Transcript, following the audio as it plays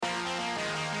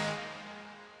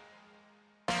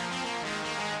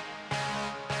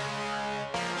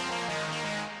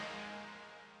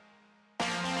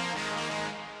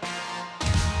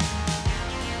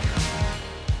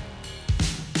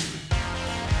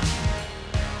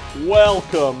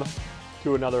Welcome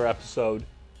to another episode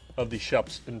of the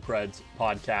Shups and Preds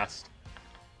podcast.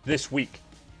 This week,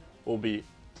 we'll be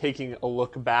taking a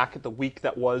look back at the week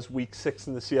that was Week 6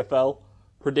 in the CFL,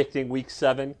 predicting Week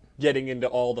 7, getting into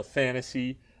all the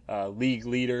fantasy league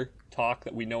leader talk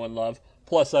that we know and love.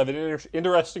 Plus, I have an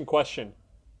interesting question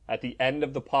at the end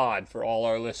of the pod for all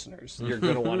our listeners. You're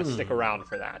going to want to stick around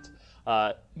for that.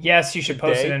 Yes, you should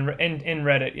post it in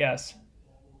Reddit, yes.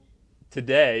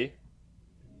 Today,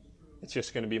 it's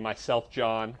just going to be myself,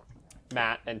 John,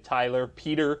 Matt, and Tyler.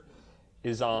 Peter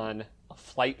is on a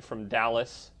flight from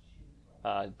Dallas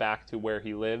back to where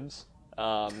he lives.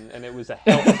 And it was a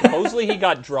hell. Supposedly he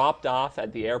got dropped off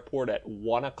at the airport at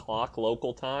 1 o'clock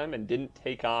local time and didn't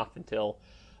take off until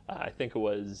I think it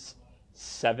was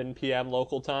 7 p.m.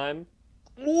 local time.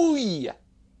 Ooh!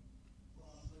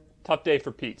 Tough day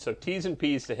for Pete. So T's and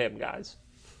P's to him, guys.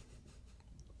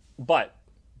 But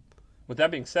with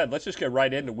that being said, let's just get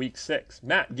right into Week 6.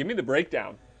 Matt, give me the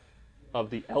breakdown of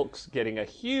the Elks getting a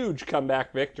huge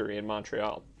comeback victory in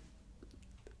Montreal.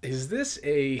 Is this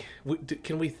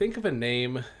can we think of a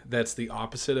name that's the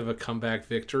opposite of a comeback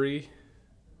victory?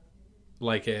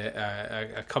 Like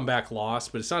a comeback loss,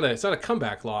 but it's not a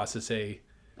comeback loss, it's a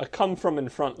come from in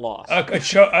front loss.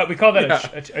 We call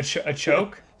that a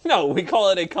choke? No, we call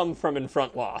it a come from in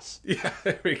front loss. Yeah,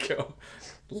 there we go.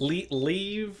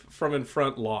 Leave from in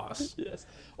front loss. Yes.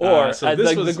 Or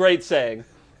the great saying,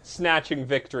 snatching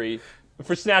defeat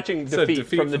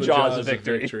from the jaws of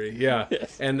victory. Yeah.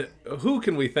 Yes. And who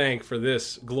can we thank for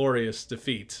this glorious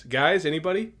defeat? Guys,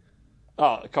 anybody?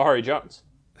 Kahari Jones.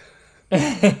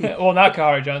 Well, not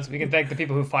Kahari Jones. We can thank the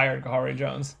people who fired Kahari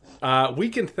Jones. We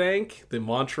can thank the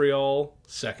Montreal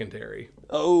secondary.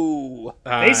 Oh.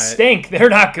 They stink. They're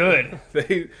not good.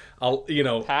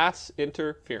 Pass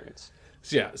interference.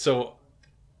 Yeah, so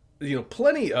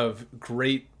plenty of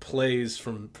great plays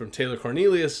from Taylor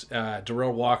Cornelius,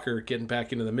 Darrell Walker getting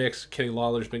back into the mix. Kenny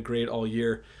Lawler's been great all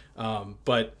year,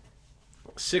 but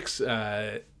six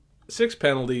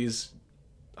penalties,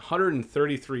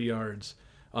 133 yards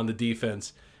on the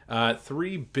defense,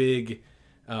 3 big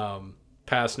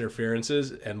pass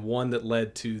interferences, and one that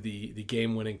led to the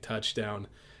game-winning touchdown,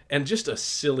 and just a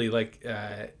silly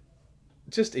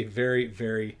just a very,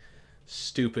 very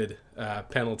stupid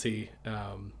penalty.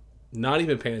 Not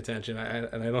even paying attention.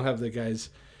 And I don't have the guy's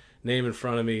name in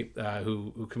front of me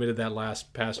who committed that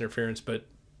last pass interference, but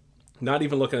not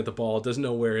even looking at the ball, doesn't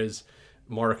know where his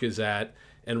mark is at,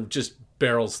 and just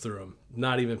barrels through him,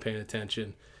 not even paying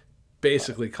attention.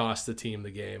 Basically cost the team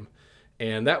the game.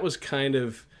 And that was kind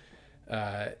of,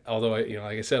 although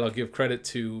like I said, I'll give credit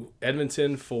to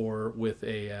Edmonton with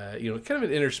a kind of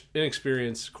an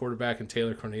inexperienced quarterback in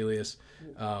Taylor Cornelius,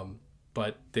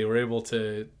 but they were able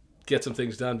to get some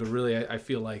things done. But really, I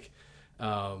feel like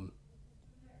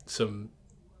some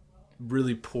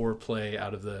really poor play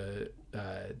out of the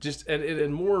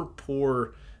and more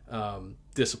poor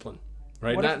discipline.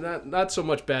 Right, not so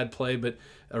much bad play, but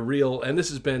a real. And this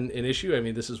has been an issue. I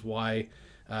mean, this is why,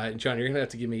 John, you're gonna have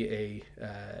to give me a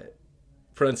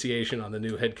pronunciation on the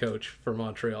new head coach for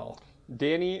Montreal,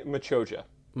 Danny Machocha.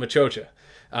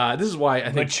 This is why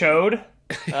I think Machode.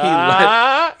 he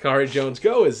let Kahari Jones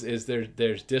go. Is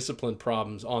there's discipline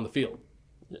problems on the field?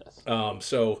 Yes.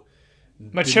 So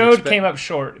Machode came up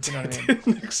short. If you know what I mean.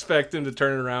 Didn't expect him to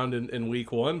turn it around in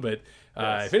week 1, but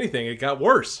if anything, it got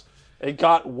worse. It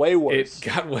got way worse.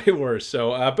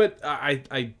 So, but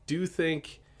I do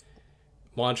think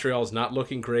Montreal's not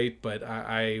looking great, but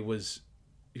I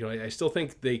still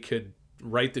think they could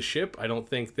right the ship. I don't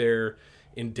think they're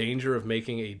in danger of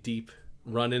making a deep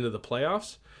run into the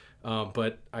playoffs.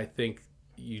 But I think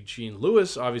Eugene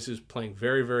Lewis obviously is playing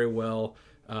very, very well.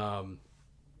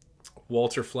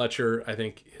 Walter Fletcher, I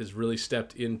think, has really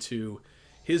stepped into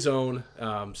his own.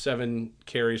 7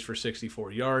 carries for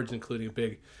 64 yards, including a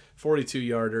big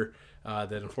 42-yarder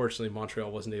that unfortunately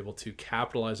Montreal wasn't able to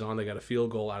capitalize on. They got a field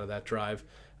goal out of that drive.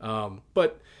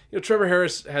 But Trevor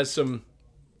Harris has some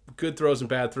good throws and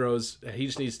bad throws. He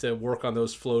just needs to work on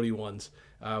those floaty ones,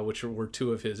 which were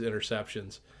 2 of his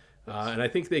interceptions. And I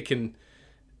think they can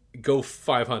go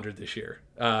 500 this year.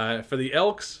 For the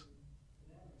Elks,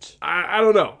 I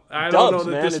don't know. I don't know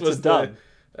that this was a dub.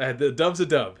 The dub's a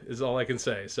dub is all I can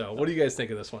say. So what do you guys think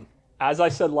of this one? As I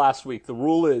said last week, the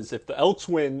rule is if the Elks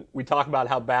win, we talk about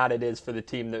how bad it is for the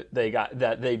team that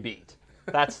they beat.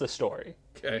 That's the story.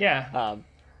 Okay. Yeah.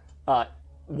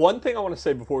 One thing I want to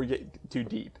say before we get too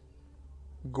deep.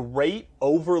 Great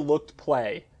overlooked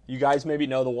play. You guys maybe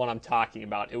know the one I'm talking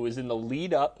about. It was in the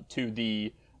lead up to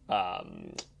the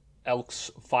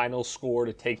Elks' final score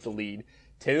to take the lead.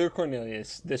 Taylor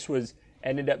Cornelius, this was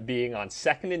ended up being on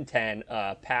 2nd and 10,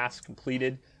 pass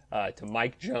completed to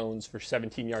Mike Jones for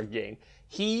 17-yard gain.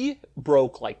 He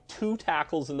broke like 2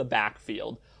 tackles in the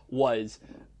backfield, was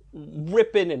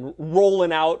ripping and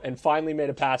rolling out, and finally made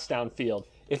a pass downfield.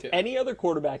 If any other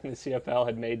quarterback in the CFL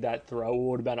had made that throw, it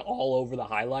would have been all over the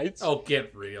highlights. Oh,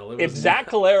 get real. If Zach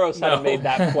Caleros had made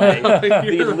that play,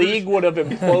 the league would have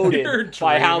imploded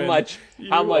by how much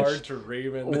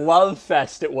love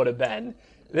fest it would have been.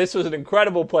 This was an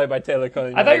incredible play by Taylor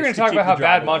Cunningham. I thought you were going to talk about how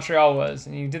bad Montreal was,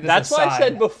 and you did this That's aside. why I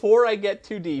said before I get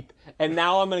too deep, and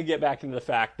now I'm going to get back into the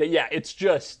fact that, yeah, it's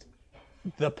just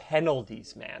the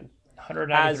penalties, man.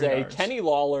 As a yards. Kenny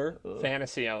Lawler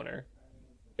fantasy owner,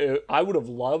 I would have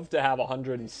loved to have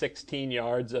 116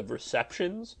 yards of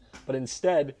receptions, but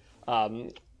instead,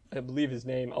 I believe his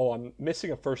name, I'm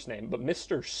missing a first name, but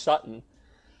Mr. Sutton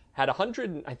had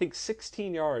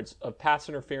 16 yards of pass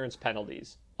interference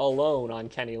penalties alone on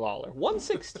Kenny Lawler.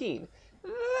 116.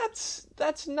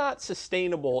 That's not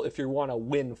sustainable if you want to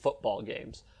win football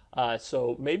games.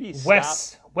 So maybe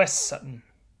Wes Sutton.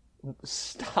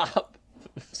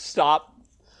 Stop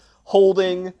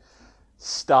holding,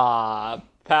 stop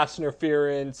pass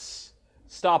interference,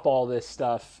 stop all this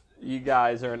stuff. You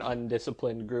guys are an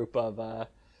undisciplined group of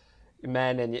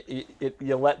men, and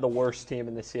you let the worst team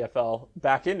in the CFL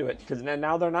back into it, because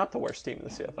now they're not the worst team in the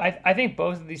CFL. I think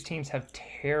both of these teams have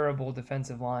terrible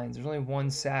defensive lines. There's only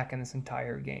 1 sack in this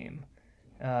entire game.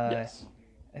 Yes.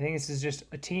 I think this is just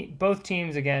both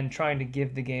teams, again, trying to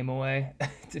give the game away.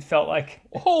 It felt like...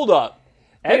 Hold up.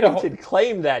 Edmonton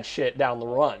claimed that shit down the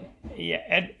run.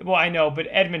 Yeah, I know, but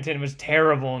Edmonton was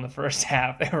terrible in the first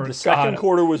half. The second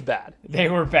quarter was bad. They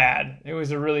were bad. It was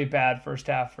a really bad first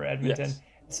half for Edmonton. Yes.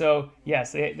 So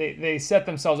yes, they set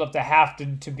themselves up to have to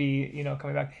be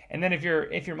coming back. And then if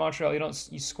you're Montreal,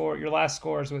 you score your last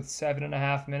scores with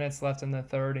 7.5 minutes left in the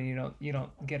third, and you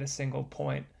don't get a single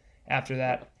point after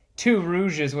that. 2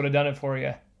 Rouges would have done it for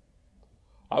you.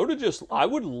 I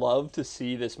would love to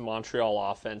see this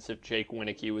Montreal offense if Jake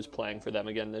Wieneke was playing for them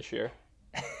again this year.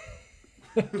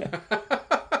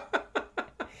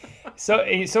 So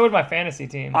would my fantasy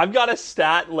team. I've got a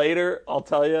stat later, I'll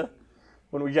tell you,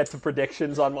 when we get to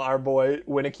predictions on our boy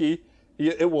Wieneke.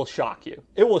 It will shock you.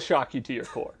 It will shock you to your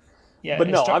core. Yeah, but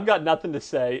no, I've got nothing to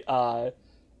say.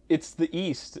 It's the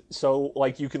East, so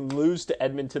you can lose to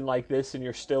Edmonton like this, and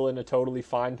you're still in a totally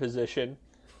fine position.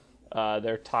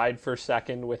 They're tied for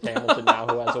second with Hamilton now,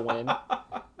 who has a win.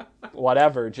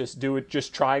 Whatever, just do it.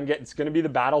 Just try and get. It's going to be the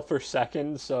battle for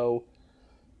second. So,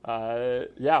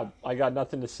 yeah, I got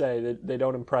nothing to say. They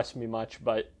don't impress me much,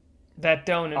 but that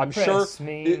don't impress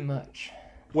me much.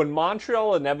 When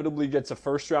Montreal inevitably gets a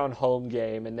first-round home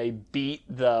game and they beat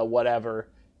the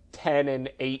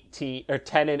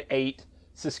 10-8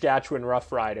 Saskatchewan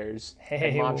Roughriders,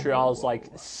 and Montreal's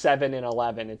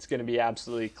 7-11, it's going to be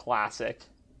absolutely classic.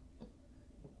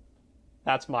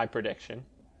 That's my prediction.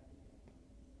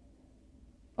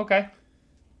 Okay.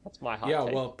 That's my hot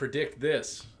take. Well, predict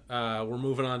this. We're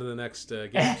moving on to the next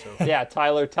game. So. Yeah,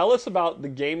 Tyler, tell us about the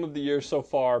game of the year so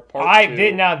far, part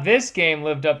 2. Now, this game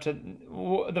lived up to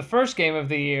the first game of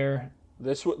the year.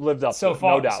 This lived up so to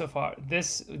far, no doubt. So far.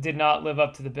 This did not live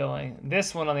up to the billing.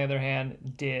 This one, on the other hand,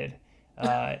 did.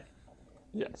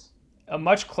 Yes. A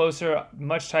much closer,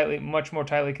 much more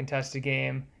tightly contested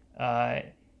game.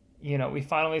 We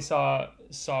finally saw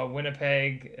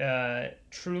Winnipeg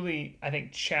truly, I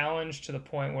think, challenged to the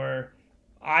point where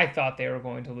I thought they were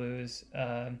going to lose.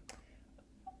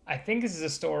 I think this is a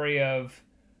story of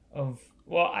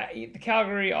the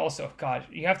Calgary also. God,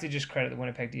 you have to just credit the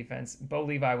Winnipeg defense. Bo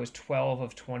Levi was 12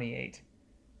 of 28.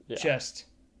 Yeah.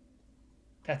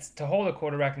 That's to hold a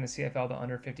quarterback in the CFL to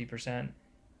under 50%.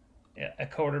 A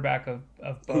quarterback of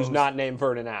who's not named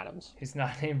Vernon Adams. Who's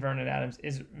not named Vernon Adams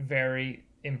is very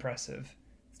impressive.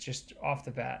 It's just off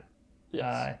the bat.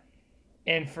 Yes.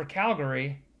 And for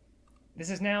Calgary, this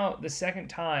is now the second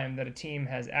time that a team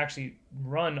has actually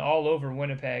run all over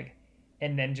Winnipeg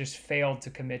and then just failed to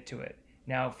commit to it.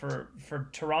 Now, for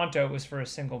Toronto, it was for a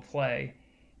single play.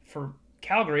 For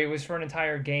Calgary, it was for an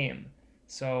entire game.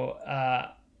 So,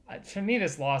 for me,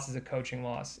 this loss is a coaching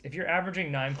loss. If you're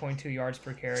averaging 9.2 yards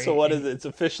per carry... So what is it? It's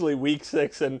officially week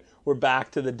 6, and we're back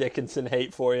to the Dickinson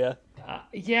hate for you.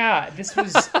 Yeah, this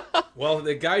was... Well,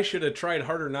 the guy should have tried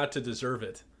harder not to deserve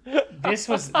it. This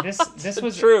was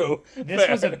true.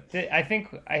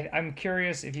 I'm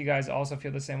curious if you guys also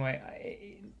feel the same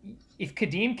way. If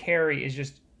Kadeem Carey is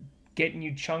just getting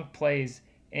you chunk plays,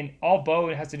 and all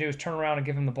Bo has to do is turn around and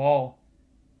give him the ball,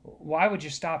 why would you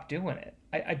stop doing it?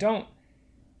 I don't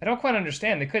quite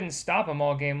understand. They couldn't stop him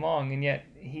all game long, and yet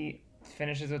he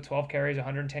finishes with 12 carries,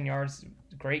 110 yards.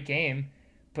 Great game.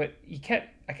 but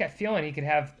I kept feeling he could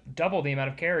have double the amount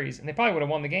of carries, and they probably would have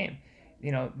won the game.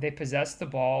 They possessed the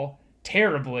ball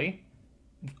terribly,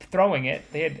 throwing it.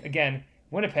 They had, again,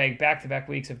 Winnipeg back-to-back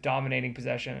weeks of dominating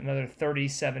possession, another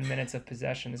 37 minutes of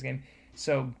possession this game.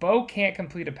 So Bo can't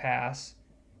complete a pass.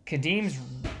 Kadim's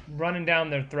running down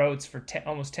their throats for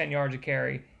almost 10 yards a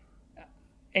carry,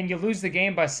 and you lose the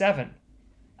game by 7.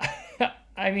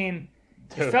 I mean,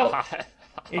 Dude, it felt.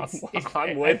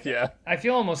 I'm with you. I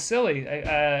feel almost silly.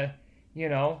 I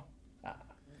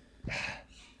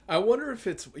wonder if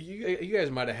it's you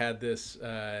guys might have had this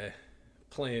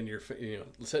playing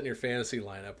setting your fantasy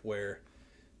lineup where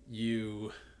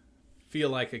you feel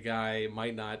like a guy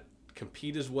might not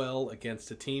compete as well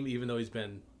against a team, even though he's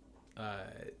been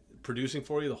producing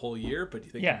for you the whole year, but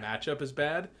you think the matchup is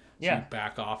bad, so you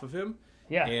back off of him.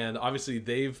 Yeah. And obviously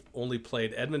they've only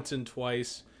played Edmonton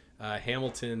twice,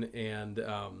 Hamilton, and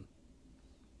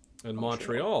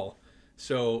Montreal.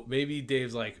 So maybe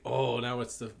Dave's like, oh, now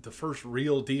it's the first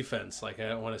real defense. Like,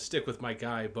 I want to stick with my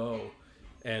guy, Bo,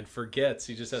 and forgets.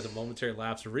 He just has a momentary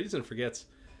lapse of reason, forgets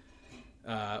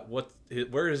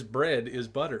where his bread is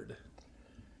buttered.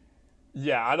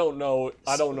 Yeah, I don't know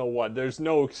what. There's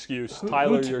no excuse.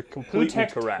 Tyler, you're completely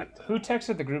correct. Who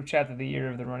texted the group chat that the year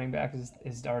of the running back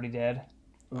is already dead?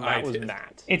 That was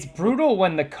Matt. It's brutal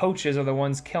when the coaches are the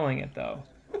ones killing it, though.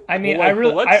 I mean,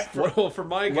 for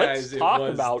my guys, let's talk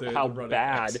about how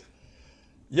bad.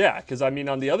 Yeah, because I mean,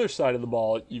 on the other side of the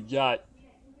ball, you've got,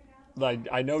 like,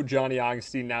 I know Johnny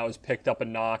Augustine now has picked up a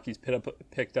knock. He's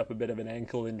picked up a bit of an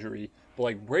ankle injury, but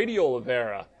like Brady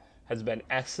Oliveira has been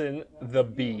S-ing the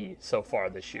B so far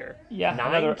this year. Yeah,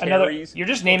 9 carries. You're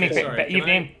just naming. You've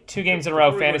named 2 games in a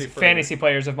row fantasy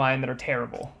players of mine that are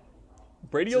terrible.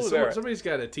 Brady Oliveira. Somebody's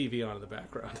got a TV on in the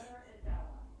background,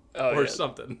 or yeah.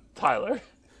 Something. Tyler.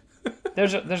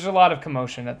 There's a lot of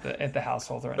commotion at the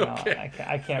household right now. Okay.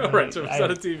 I can't. All right, so it's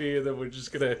not a TV, and then we're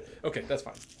just gonna. Okay, that's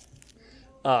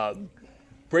fine.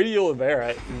 Brady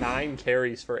Oliveira, 9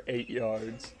 carries for 8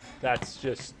 yards. That's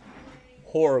just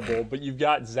horrible. But you've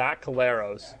got Zach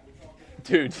Caleros.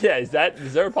 Dude, yeah, is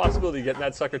there a possibility of getting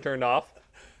that sucker turned off?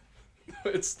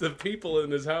 It's the people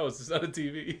in his house. It's not a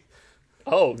TV.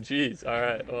 Oh, geez. All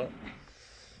right. Well,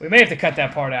 we may have to cut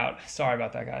that part out. Sorry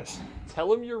about that, guys.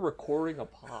 tell him you're recording a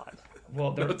pod.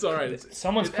 Well, it's all right.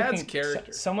 Someone's adds cooking.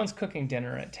 character. Someone's cooking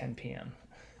dinner at 10 p.m.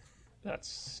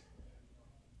 Let's.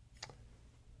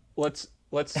 All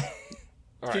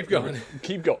right, Keep going.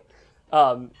 Keep going.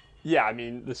 Yeah, I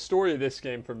mean, the story of this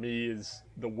game for me is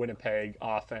the Winnipeg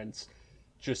offense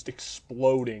just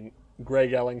exploding.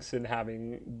 Greg Ellingson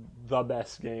having the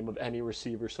best game of any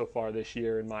receiver so far this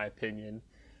year, in my opinion.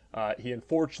 He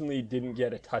unfortunately didn't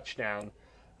get a touchdown.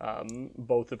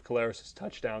 Both of Caleros'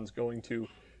 touchdowns going to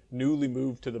newly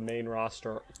moved to the main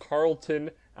roster, Carlton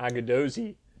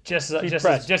Agudosi. Just as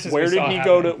Where we did saw he happen.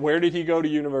 go to? Where did he go to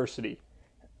university?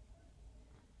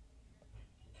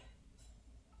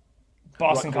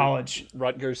 Boston College.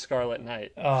 Rutgers Scarlet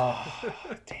Knight. Oh,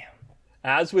 damn.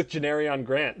 As with Janarion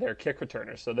Grant, their kick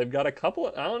returner. So they've got a couple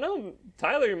of, I don't know,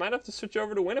 Tyler, you might have to switch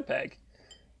over to Winnipeg.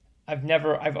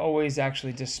 I've always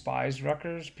actually despised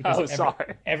Rutgers because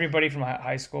everybody from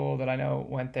high school that I know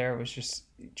went there was just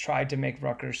tried to make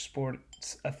Rutgers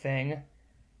sports a thing.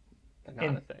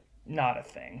 Not a thing. Not a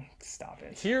thing. Stop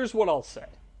it. Here's what I'll say.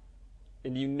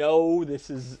 And this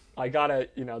is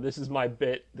my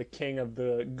bit, the king of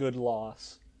the good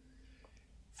loss.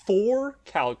 For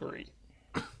Calgary,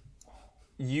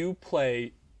 you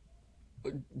play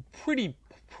pretty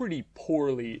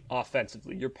poorly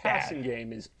offensively. Your passing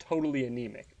game is totally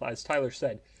anemic. As Tyler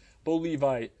said, Bo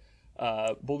Levi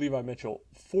Mitchell,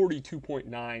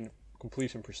 42.9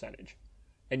 completion percentage,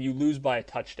 and you lose by a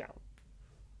touchdown.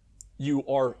 You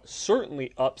are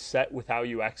certainly upset with how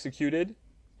you executed,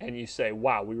 and you say,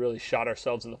 wow, we really shot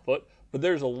ourselves in the foot. But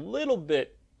there's a little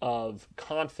bit of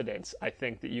confidence, I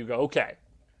think, that you go, okay,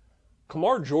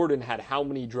 Kamar Jordan had how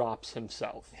many drops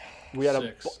himself? We had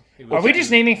 6. Are we just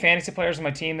naming fantasy players on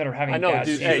my team that are having bad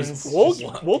seasons?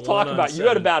 We'll talk about you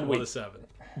had a bad week. 7.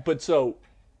 But so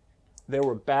there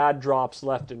were bad drops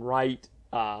left and right.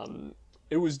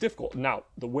 It was difficult. Now,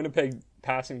 the Winnipeg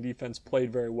passing defense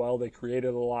played very well. They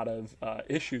created a lot of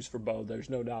issues for Bo. There's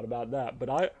no doubt about that.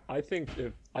 But I think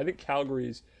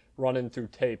Calgary's running through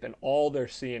tape and all they're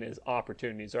seeing is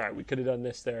opportunities. All right, we could have done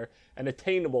this there, and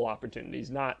attainable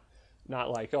opportunities, not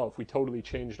like, oh, if we totally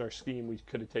changed our scheme, we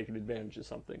could have taken advantage of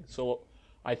something. So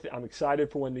I'm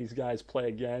excited for when these guys play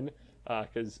again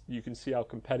because you can see how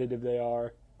competitive they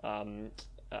are.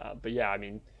 But yeah, I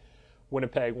mean,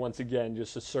 Winnipeg once again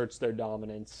just asserts their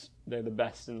dominance. They're the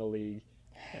best in the league,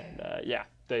 and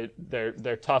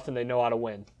they're tough and they know how to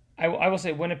win. I will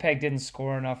say Winnipeg didn't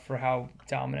score enough for how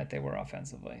dominant they were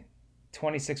offensively.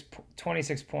 26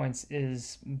 points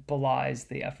belies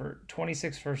the effort.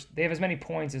 26 they have as many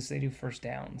points as they do first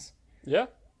downs. Yeah.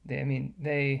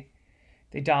 They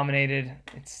dominated.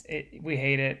 We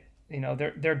hate it.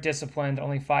 They're disciplined.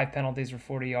 Only 5 penalties for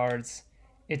 40 yards.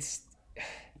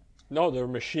 No, they're a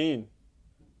machine.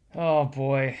 Oh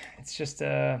boy, it's just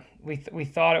we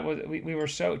thought it was we were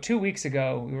so 2 weeks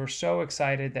ago we were so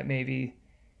excited that maybe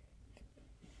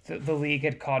the league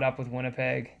had caught up with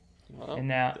Winnipeg, Well, and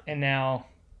now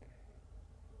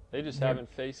they just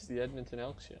haven't faced the Edmonton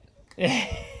Elks yet.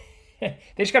 they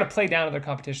just got to play down to their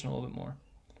competition a little bit more.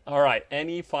 All right.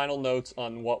 Any final notes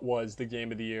on what was the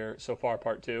game of the year so far,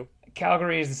 part 2?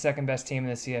 Calgary is the second best team in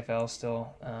the CFL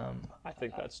still. I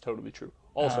think that's totally true.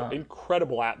 Also,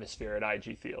 incredible atmosphere at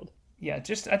IG Field. Yeah,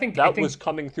 I think was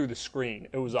coming through the screen.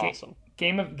 It was awesome.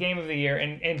 Game of the year.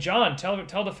 And John,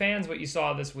 tell the fans what you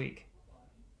saw this week.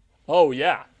 Oh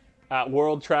yeah, at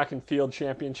World Track and Field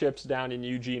Championships down in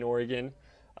Eugene, Oregon,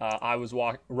 I was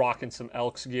rocking some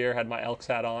Elks gear, had my Elks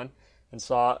hat on, and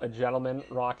saw a gentleman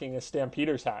rocking a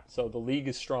Stampeders hat. So the league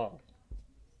is strong.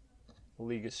 The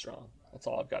league is strong. That's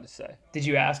all I've got to say. Did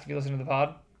you ask if you listened to the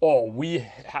pod? Oh,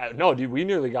 dude, we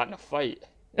nearly got in a fight.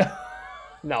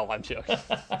 No, I'm joking.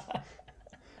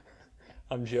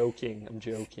 I'm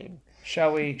joking.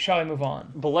 Shall we move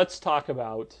on? But let's talk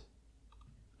about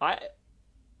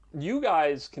you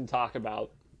guys can talk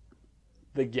about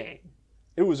the game.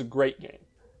 It was a great game.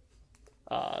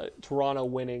 Toronto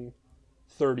winning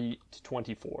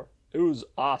 30-24. It was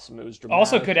awesome. It was dramatic.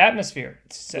 Also, good atmosphere.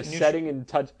 Setting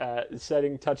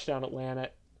touchdown Atlanta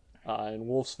in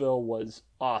Wolfsville was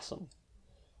awesome.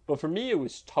 But for me, it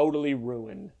was totally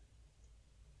ruined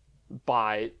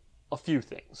by a few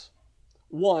things.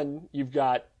 One, you've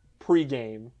got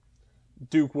pregame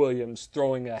Duke Williams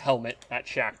throwing a helmet at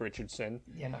Shaq Richardson.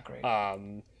 Yeah, not great.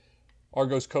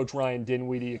 Argos coach Ryan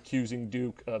Dinwiddie accusing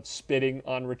Duke of spitting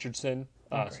on Richardson.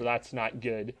 So that's not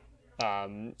good.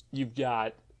 You've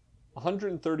got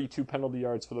 132 penalty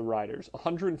yards for the Riders,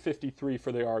 153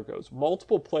 for the Argos.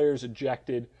 Multiple players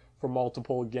ejected for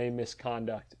multiple game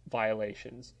misconduct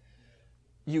violations.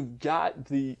 You've got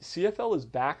the CFL has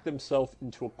backed themselves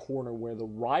into a corner where the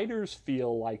Riders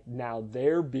feel like now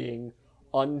they're being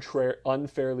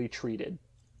unfairly treated.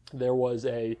 There was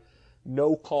a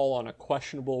no call on a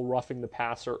questionable roughing the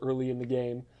passer early in the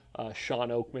game. Sean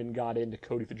Oakman got into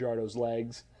Cody Fajardo's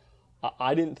legs.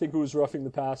 I didn't think it was roughing the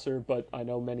passer, but I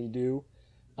know many do.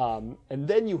 And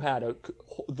then you had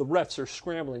the refs are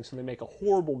scrambling, so they make a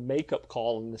horrible makeup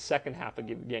call in the second half of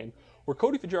the game where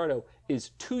Cody Fajardo is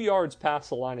 2 yards past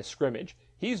the line of scrimmage.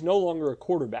 He's no longer a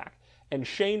quarterback. And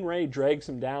Shane Ray drags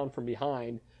him down from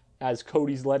behind as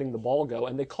Cody's letting the ball go,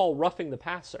 and they call roughing the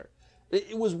passer.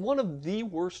 It was one of the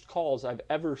worst calls I've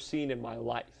ever seen in my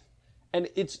life. And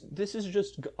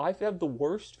I have the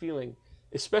worst feeling,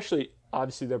 especially,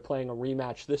 obviously they're playing a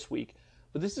rematch this week,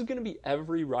 but this is going to be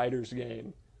every Riders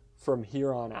game from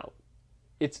here on out.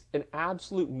 It's an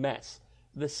absolute mess.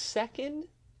 The second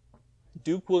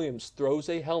Duke Williams throws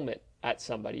a helmet at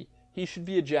somebody, he should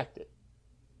be ejected.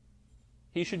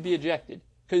 He should be ejected.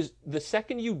 Because the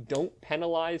second you don't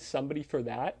penalize somebody for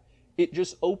that, it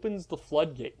just opens the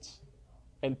floodgates.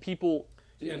 And people...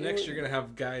 Yeah, next you're going to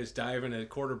have guys diving at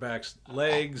quarterbacks'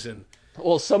 legs and...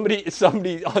 Well, somebody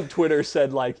on Twitter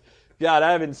said, God,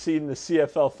 I haven't seen the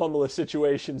CFL fumble a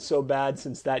situation so bad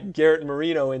since that Garrett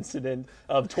Marino incident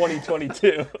of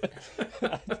 2022.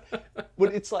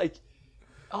 But it's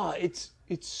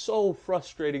it's so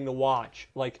frustrating to watch.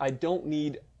 I don't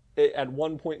need... At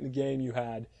one point in the game, you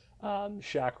had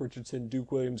Shaq Richardson,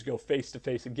 Duke Williams go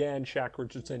face-to-face again. Shaq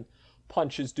Richardson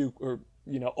punches Duke,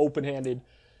 open-handed,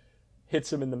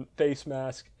 hits him in the face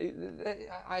mask.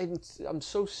 I'm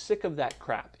so sick of that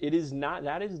crap. That is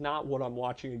not what I'm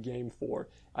watching a game for.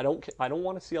 I don't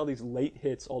want to see all these late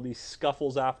hits, all these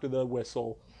scuffles after the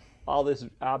whistle, all this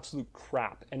absolute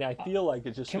crap. And I feel like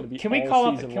it's just going to be Can we call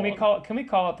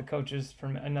out the coaches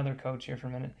from another coach here for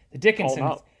a minute? The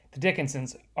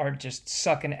Dickinsons are just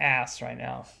sucking ass right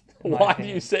now. Why do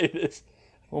you say this?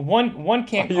 Well, one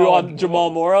can't. Are you on Jamal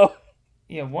Morrow?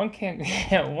 Yeah, one can't.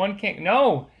 Yeah, one can't.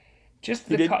 No, just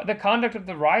the conduct of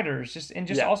the Riders.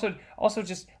 Also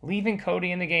just leaving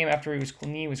Cody in the game after his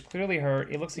knee was clearly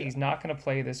hurt. It looks like he's not going to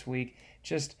play this week.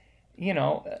 Just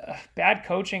bad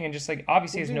coaching and just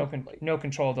obviously has no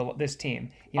control of this team.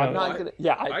 I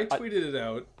tweeted it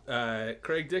out.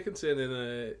 Craig Dickinson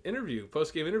in a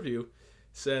post-game interview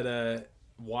said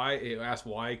asked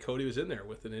why Cody was in there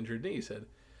with an injured knee. He said,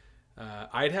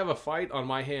 I'd have a fight on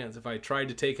my hands if I tried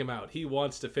to take him out. He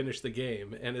wants to finish the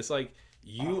game. And it's like,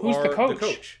 who's are the coach? the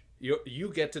coach.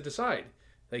 You get to decide.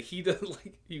 Like he doesn't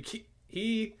like you.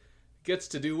 He gets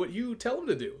to do what you tell him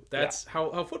to do. That's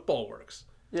how football works.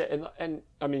 Yeah, and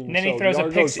I mean, And then he throws a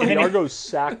pick. The Argos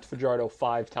sacked Fajardo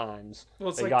 5 times. Well,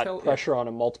 it's they like got pressure on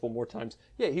him multiple more times.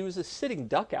 Yeah, he was a sitting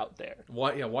duck out there.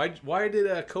 Why? Yeah. Why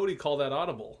did Cody call that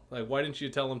audible? Like, why didn't you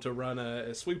tell him to run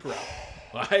a sweep route?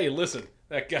 Well, hey, listen,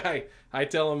 that guy. I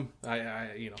tell him,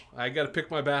 I got to pick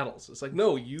my battles. It's like,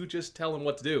 no, you just tell him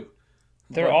what to do.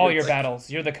 They're all your battles.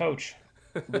 You're the coach.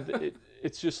 But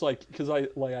it's just like because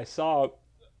I saw,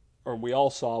 or we all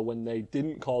saw when they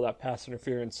didn't call that pass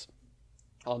interference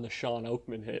on the Sean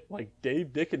Oakman hit. Like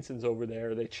Dave Dickinson's over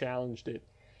there, they challenged it,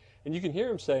 and you can hear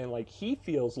him saying like he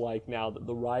feels like now that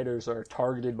the Riders are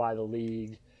targeted by the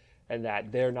league, and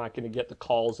that they're not going to get the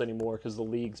calls anymore because the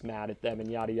league's mad at them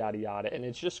and yada yada yada, and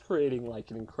it's just creating like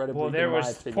an incredibly Well, there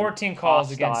was 14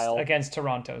 calls against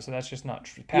Toronto, so that's just not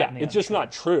true. It's just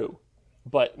not true.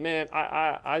 But man,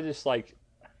 I just like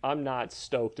I'm not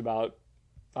stoked about.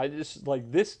 I just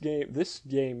like this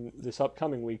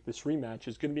upcoming week, this rematch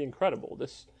is going to be incredible.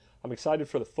 I'm excited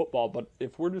for the football, but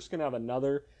if we're just going to have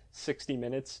another 60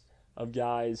 minutes of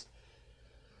guys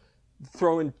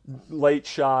throwing late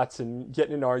shots and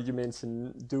getting in arguments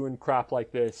and doing crap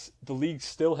like this, the league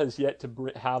still has yet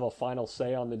to have a final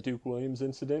say on the Duke Williams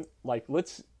incident.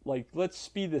 Let's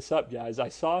speed this up, guys. I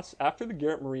saw after the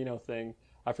Garrett Marino thing,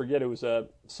 I forget, it was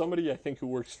somebody I think who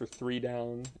works for 3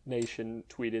 Down Nation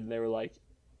tweeted, and they were like,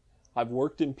 I've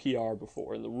worked in PR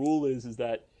before, and the rule is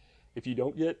that if you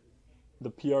don't get the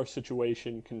PR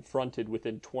situation confronted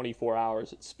within 24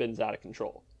 hours, it spins out of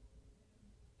control.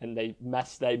 And they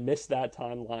missed that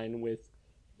timeline with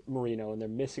Marino, and they're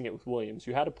missing it with Williams.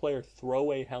 You had a player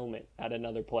throw a helmet at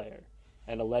another player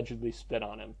and allegedly spit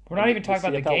on him. We're not even talking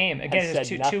about the game. Again,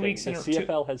 it's 2 weeks in a row. The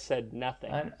CFL has said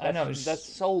nothing. I know. That's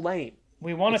so lame.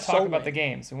 We want to talk about the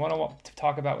games. We want to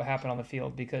talk about what happened on the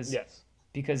field because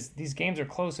these games are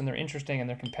close and they're interesting and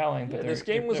they're compelling. But this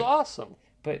game was awesome.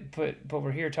 But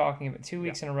we're here talking about 2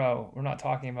 weeks in a row. We're not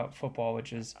talking about football,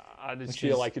 which is. I just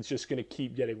feel like it's just going to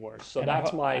keep getting worse. So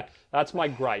that's my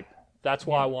gripe. That's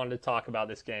why I wanted to talk about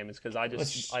this game is because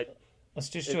let's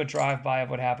just do a drive-by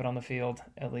of what happened on the field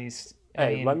at least.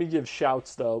 Let me give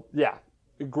shouts though. Yeah.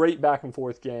 A great back and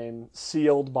forth game,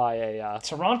 sealed by a.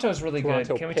 Toronto's really good.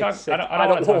 Can we talk? I don't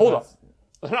want to talk about.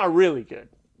 They're not really good.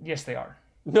 Yes, they are.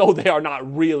 No, they are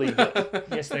not really good.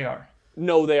 Yes, they are.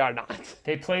 No, they are not.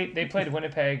 They played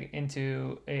Winnipeg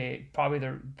into probably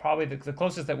the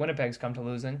closest that Winnipeg's come to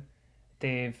losing.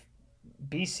 They had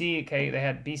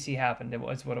BC happen. It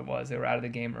was what it was. They were out of the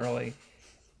game early.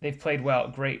 They've played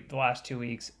great the last 2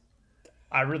 weeks.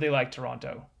 I really like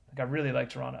Toronto.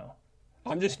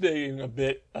 I'm just being a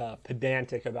bit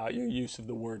pedantic about your use of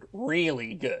the word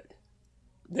really good.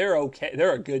 They're okay.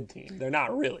 They're a good team. They're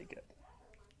not really good.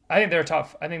 I think they're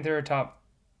tough. I think they're a top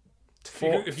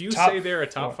four. If you say they're a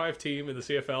top 5 team in the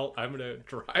CFL, I'm going to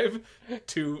drive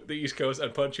to the East Coast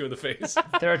and punch you in the face.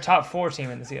 They're a top 4 team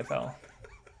in the CFL.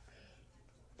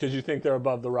 Because you think they're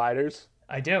above the Riders?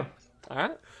 I do. All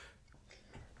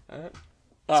right.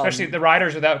 Especially the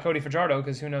Riders without Cody Fajardo,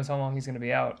 because who knows how long he's going to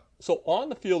be out. So on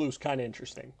the field, it was kind of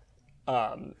interesting.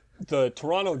 The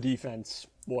Toronto defense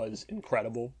was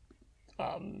incredible.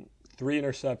 3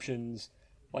 interceptions,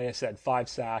 like I said, 5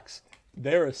 sacks.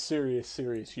 They're a serious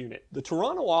unit. The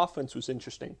Toronto offense was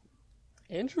interesting.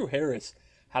 Andrew Harris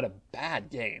had a bad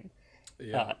game.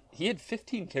 Yeah. He had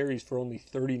 15 carries for only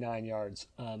 39 yards.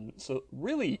 So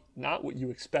really not what you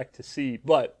expect to see,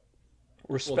 but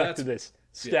respect to this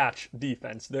Statch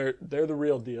defense. They're the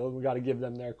real deal. We got to give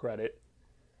them their credit.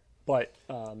 But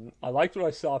I liked what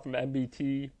I saw from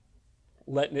MBT,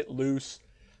 letting it loose,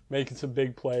 making some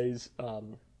big plays.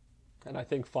 And I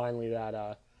think finally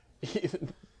that,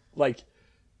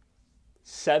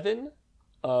 7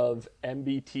 of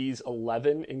MBT's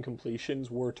 11 incompletions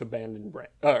were to Brandon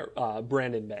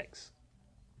Banks.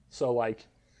 So,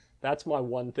 that's my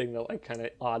one thing that, kind of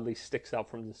oddly sticks out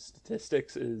from the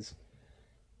statistics is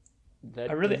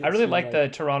that I really like the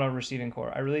Toronto receiving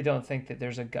core. I really don't think that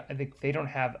there's a guy. I think they don't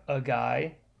have a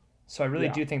guy. So I really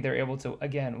do think they're able to.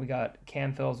 Again, we got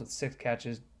Cam Phillips with 6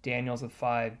 catches, Daniels with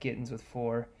 5, Gittins with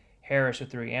 4, Harris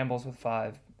with 3, Ambles with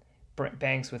 5,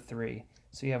 Banks with 3.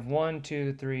 So you have 1,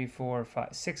 2, 3, 4, 5,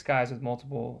 6 guys with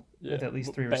with at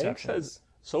least 3 receptions.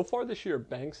 So far this year,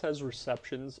 Banks has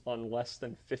receptions on less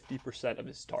than 50% of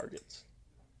his targets.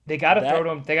 They got to throw to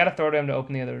him. They got to throw to him to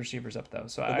open the other receivers up, though.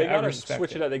 So they got to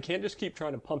switch it up. They can't just keep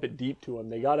trying to pump it deep to him.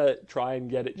 They got to try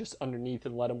and get it just underneath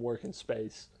and let him work in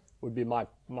space. Would be my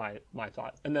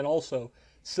thought. And then also,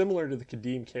 similar to the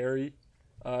Kadeem Carey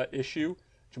issue,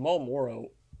 Jamal Morrow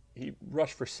he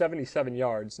rushed for 77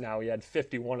 yards. Now he had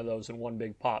 51 of those in one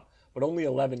big pop, but only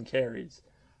 11 carries.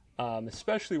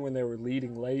 Especially when they were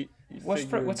leading late. What's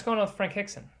going on with Frank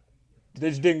Hickson? They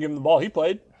just didn't give him the ball. He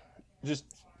played. Just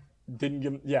didn't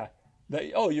give him. Yeah.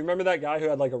 You remember that guy who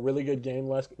had like a really good game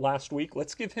last week?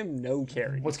 Let's give him no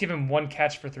carries. Let's give him 1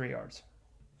 catch for 3 yards.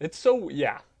 It's so,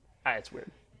 yeah. It's weird.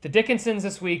 The Dickinsons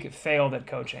this week failed at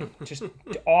coaching. Just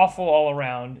awful all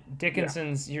around.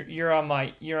 Dickinsons, you're on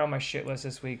my shit list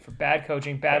this week for bad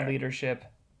coaching, bad leadership.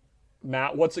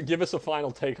 Matt, give us a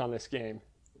final take on this game.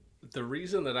 The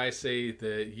reason that I say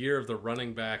the year of the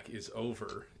running back is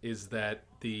over is that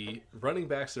the running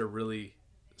backs that are really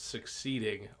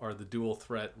succeeding are the dual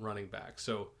threat running backs.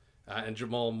 So, and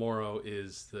Jamal Morrow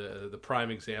is the prime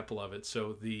example of it.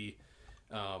 So the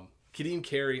Kadeem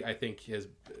Carey, I think, has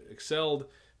excelled,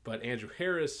 but Andrew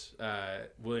Harris,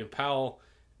 William Powell,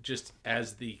 just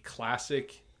as the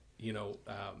classic,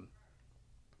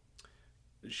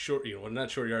 short, not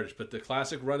short yardage, but the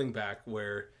classic running back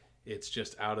where it's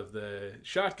just out of the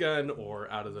shotgun or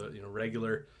out of the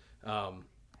regular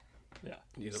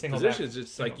positions.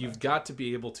 It's like you've got to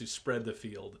be able to spread the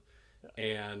field,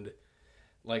 and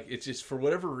like it's just for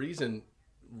whatever reason,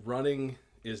 running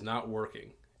is not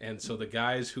working. And so the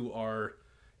guys who are,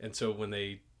 and so when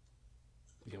they,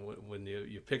 when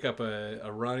you pick up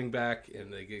a running back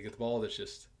and they get the ball,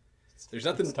 there's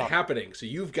nothing happening. So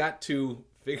you've got to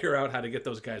figure out how to get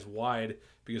those guys wide,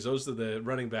 because those are the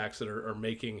running backs that are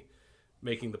making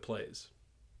the plays.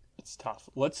 It's tough.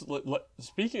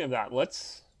 Speaking of that,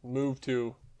 let's move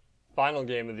to final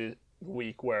game of the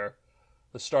week where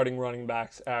the starting running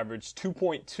backs averaged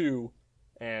 2.2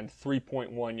 and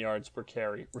 3.1 yards per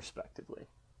carry, respectively.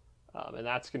 And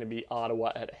that's going to be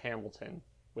Ottawa at Hamilton,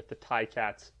 with the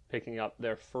Ticats picking up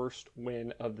their first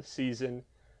win of the season.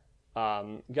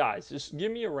 Guys, just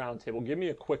give me a roundtable. Give me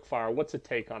a quick fire. What's a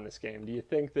take on this game? Do you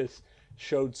think this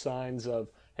showed signs of,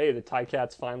 hey, the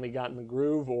Ticats finally got in the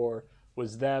groove, or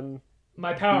was them?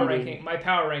 My power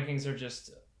rankings are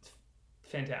just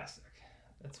fantastic.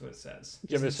 That's what it says.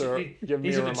 Give me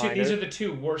a reminder. These are the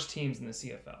 2 worst teams in the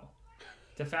CFL.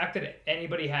 The fact that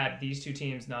anybody had these 2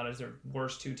 teams not as their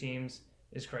worst 2 teams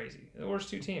is crazy. The worst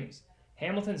 2 teams.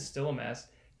 Hamilton's still a mess.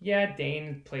 Yeah,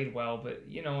 Dane played well, but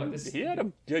he had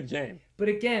a good game. But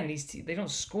again, they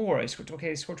don't score. They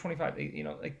scored 25.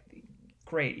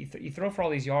 Great. You throw for all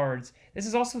these yards. This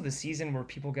is also the season where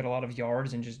people get a lot of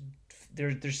yards, and just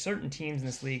there's certain teams in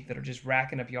this league that are just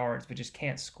racking up yards but just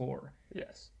can't score.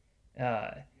 Yes.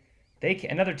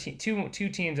 Two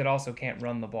teams that also can't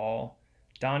run the ball.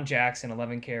 Don Jackson,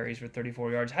 11 carries for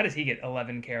 34 yards. How does he get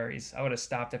 11 carries? I would have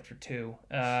stopped after 2.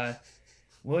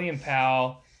 William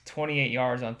Powell, 28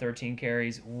 yards on 13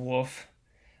 carries. Woof.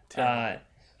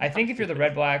 I think if you're the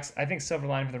Red Blacks, I think silver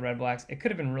line for the Red Blacks, it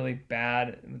could have been really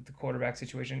bad with the quarterback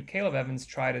situation. Caleb Evans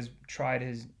tried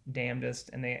his damnedest,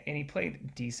 and he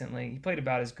played decently. He played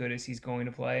about as good as he's going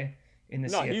to play in the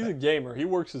CFL. No, he's a gamer. He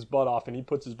works his butt off, and he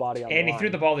puts his body on the line. And he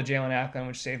threw the ball to Jalen Acklin,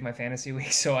 which saved my fantasy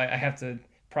week. So I have to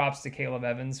props to Caleb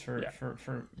Evans for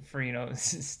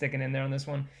sticking in there on this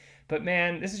one. But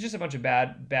man, this is just a bunch of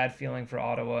bad feeling for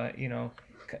Ottawa.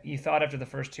 You thought after the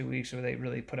first 2 weeks where they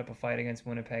really put up a fight against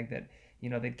Winnipeg that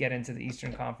they'd get into the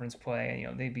Eastern Conference play,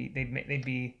 and they'd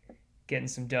be getting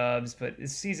some dubs. But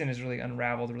this season has really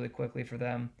unraveled really quickly for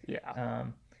them. Yeah.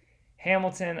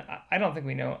 Hamilton, I don't think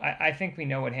we know. I think we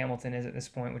know what Hamilton is at this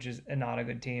point, which is not a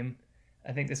good team.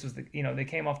 I think this was they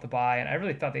came off the bye, and I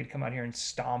really thought they'd come out here and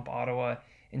stomp Ottawa.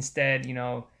 Instead,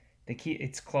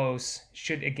 it's close.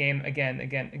 A game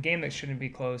that shouldn't be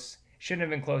close. Shouldn't have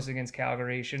been close against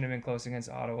Calgary. Shouldn't have been close against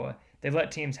Ottawa. They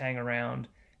let teams hang around.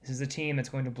 This is a team that's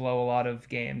going to blow a lot of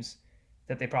games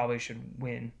that they probably should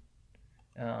win.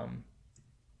 I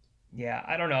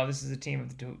don't know. This is a game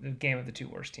of the 2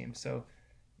 worst teams. So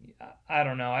I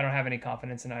don't know. I don't have any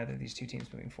confidence in either of these 2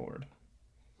 teams moving forward.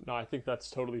 No, I think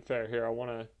that's totally fair here.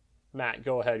 Matt,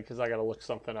 go ahead, because I got to look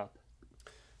something up.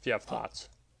 If you have thoughts.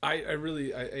 I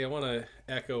want to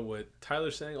echo what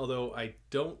Tyler's saying, although I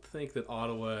don't think that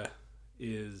Ottawa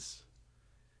is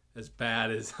as bad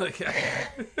as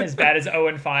as bad as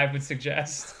 0-5 would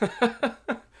suggest.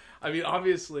 I mean,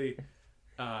 obviously,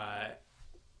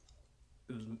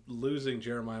 losing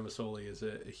Jeremiah Masoli is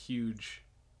a huge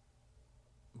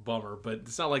bummer, but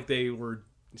it's not like they were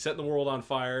setting the world on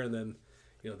fire and then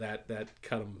that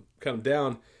cut them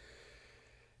down.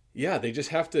 Yeah, they just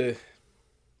have to.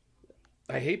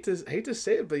 I hate to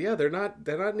say it, but yeah, they're not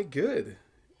any good.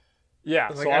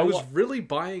 Yeah, so I was really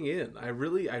buying in. I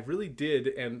really did,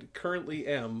 and currently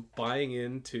am buying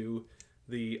into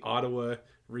the Ottawa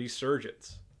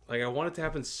resurgence. I want it to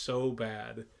happen so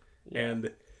bad, and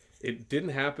It didn't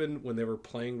happen when they were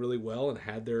playing really well and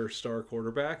had their star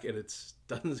quarterback, and it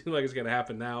doesn't seem like it's going to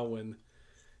happen now when,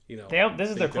 This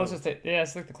is their closest.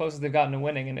 It's like the closest they've gotten to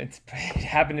winning, and it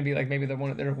happened to be like maybe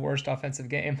one of their worst offensive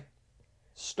game.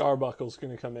 Starbuckle's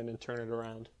going to come in and turn it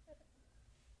around.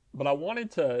 But I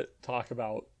wanted to talk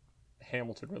about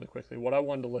Hamilton really quickly. What I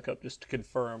wanted to look up just to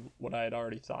confirm what I had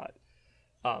already thought.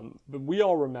 But we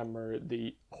all remember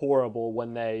the horrible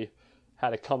when they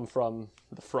had to come from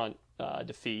the front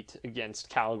defeat against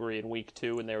Calgary in week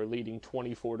 2, and they were leading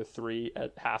 24-3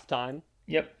 at halftime.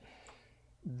 Yep.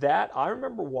 I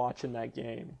remember watching that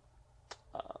game.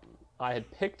 I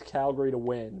had picked Calgary to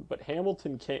win, but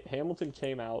Hamilton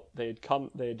came out. They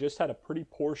had just had a pretty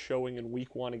poor showing in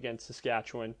week 1 against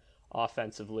Saskatchewan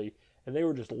offensively, and they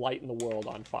were just lighting the world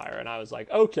on fire. And I was like,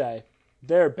 okay,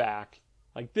 they're back.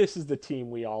 Like, this is the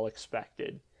team we all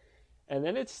expected. And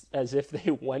then it's as if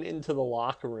they went into the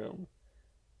locker room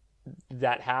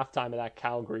that halftime of that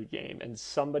Calgary game, and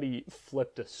somebody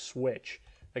flipped a switch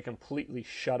that completely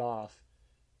shut off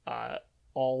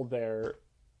all their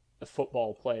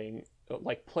football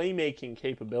playmaking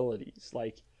capabilities.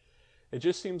 Like, it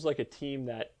just seems like a team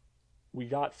that we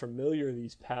got familiar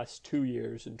these past 2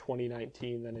 years, in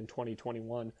 2019 then in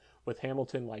 2021, with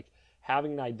Hamilton like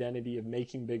having an identity of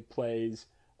making big plays,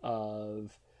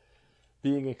 of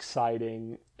being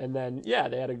exciting. And then, yeah,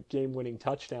 they had a game-winning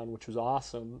touchdown, which was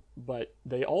awesome, but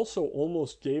they also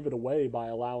almost gave it away by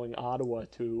allowing Ottawa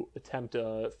to attempt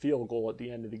a field goal at the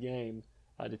end of the game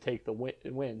to take the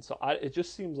win. So it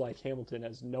just seems like Hamilton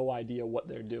has no idea what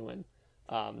they're doing.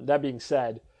 That being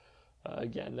said,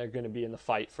 again, they're going to be in the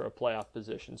fight for a playoff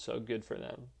position, so good for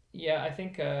them. Yeah, I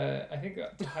think to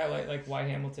highlight like why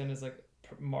Hamilton is like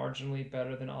marginally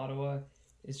better than Ottawa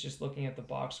is just looking at the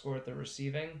box score at the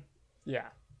receiving. Yeah.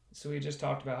 So we just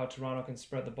talked about how Toronto can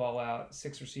spread the ball out,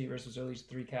 6 receivers with at least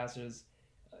 3 catches.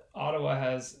 Ottawa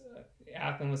has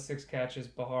Ackland with 6 catches,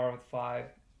 Bahar with 5,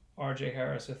 RJ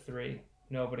Harris with 3.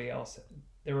 Nobody else.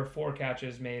 There were 4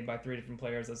 catches made by 3 different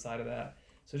players outside of that.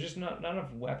 So just not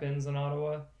enough weapons in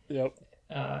Ottawa. Yep.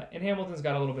 And Hamilton's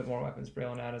got a little bit more weapons.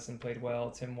 Braylon Addison played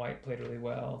well. Tim White played really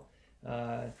well.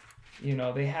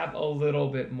 They have a little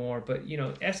bit more. But,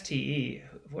 STE,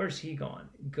 where's he gone?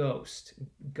 Ghost.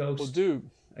 Well, dude.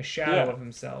 A shadow of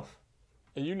himself.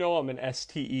 And I'm an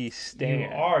STE stan. You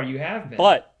are. You have been.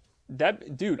 But,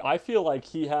 I feel like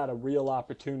he had a real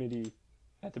opportunity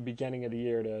at the beginning of the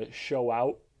year to show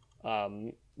out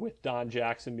with Don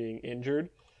Jackson being injured.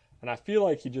 And I feel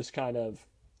like he just kind of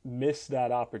missed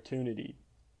that opportunity.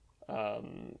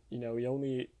 He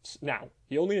only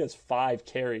has 5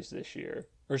 carries this year.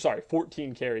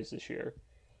 14 carries this year,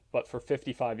 but for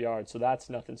 55 yards, so that's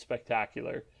nothing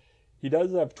spectacular. He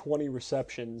does have 20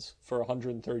 receptions for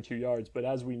 132 yards, but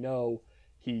as we know,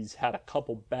 he's had a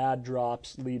couple bad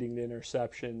drops leading to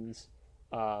interceptions.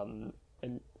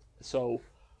 And so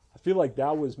I feel like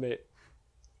that was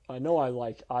I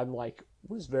know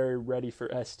was very ready for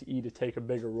STE to take a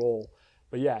bigger role.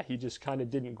 But yeah, he just kind of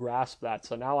didn't grasp that.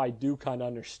 So now I do kind of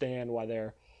understand why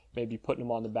they're maybe putting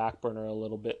him on the back burner a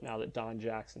little bit now that Don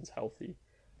Jackson's healthy.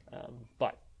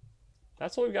 But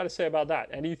that's all we've got to say about that.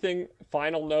 Anything,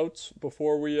 final notes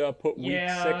before we put week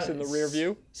 6 in the rear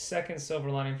view? Second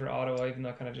silver lining for Ottawa, even though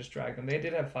it kind of just dragged them. They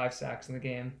did have 5 sacks in the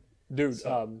game. Dude,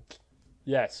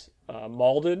 yes.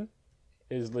 Malden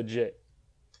is legit.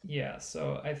 Yeah,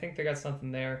 so I think they got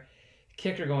something there.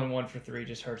 Kicker going 1 for 3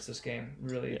 just hurts this game.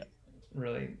 Really,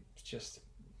 really just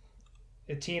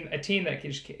a team that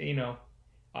just,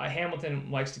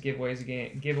 Hamilton likes to give away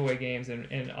games,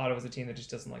 and Ottawa's a team that just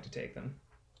doesn't like to take them.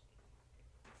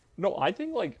 No, I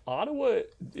think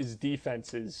Ottawa's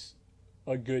defense is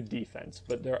a good defense,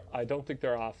 but I don't think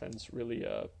their offense really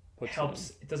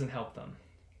helps. It doesn't help them.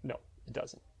 No, it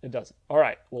doesn't. It doesn't. All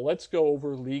right, well, let's go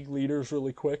over league leaders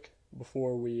really quick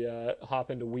before we hop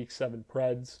into week 7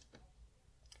 Preds.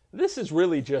 This is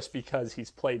really just because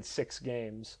he's played 6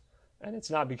 games, and it's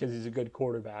not because he's a good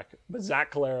quarterback. But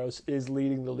Zach Collaros is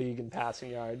leading the league in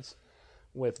passing yards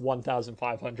with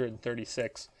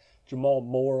 1,536. Jamal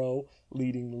Morrow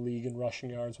leading the league in rushing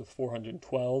yards with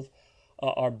 412.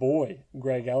 Our boy,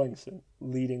 Greg Ellingson,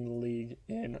 leading the league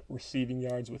in receiving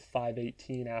yards with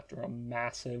 518 after a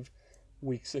massive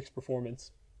week 6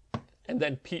 performance. And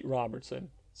then Pete Robertson,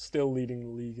 still leading the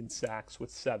league in sacks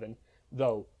with 7,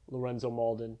 though Lorenzo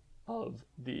Malden of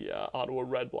the Ottawa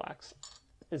Redblacks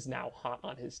is now hot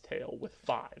on his tail with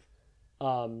 5.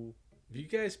 Have you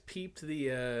guys peeped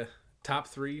the top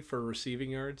 3 for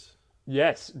receiving yards?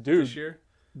 Yes, dude. This year?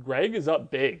 Greg is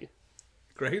up big.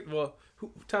 Greg? Well,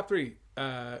 top 3?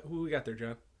 Who we got there,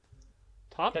 John?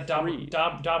 Top 3.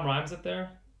 Dom Rhymes up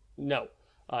there? No.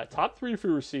 Top three for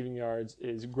receiving yards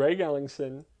is Greg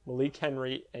Ellingson, Malik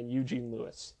Henry, and Eugene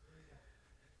Lewis.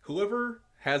 Whoever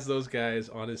has those guys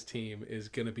on his team is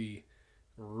going to be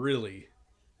really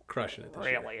crushing it this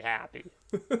year. Really happy.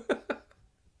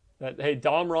 Hey,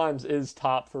 Dom Rhymes is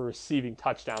top for receiving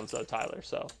touchdowns, though, Tyler.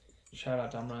 So Shout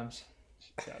out Dom Rhymes.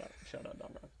 shout out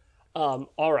Dom Rhymes.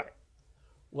 All right,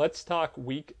 let's talk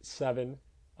Week 7.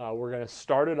 We're going to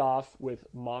start it off with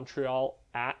Montreal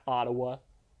at Ottawa.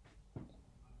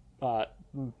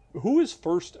 Who is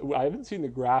first? I haven't seen the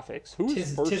graphics. Who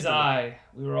is first? Tis I.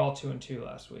 We were all 2-2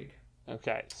 last week.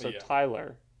 Okay, so Yeah.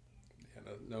 Tyler.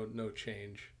 Yeah, no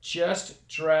change. Just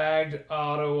dragged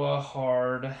Ottawa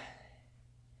hard.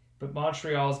 But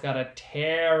Montreal's got a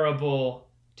terrible,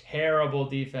 terrible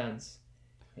defense.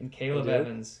 And Caleb They do?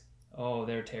 Evans, oh,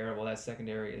 they're terrible. That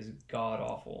secondary is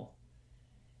god-awful.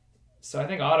 So I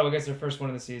think Ottawa gets their first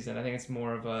win of the season. I think it's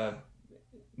more of a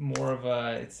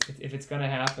if it's going to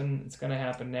happen, it's going to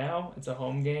happen now. It's a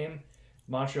home game.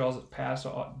 Montreal's pass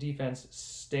defense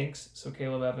stinks, so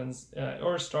Caleb Evans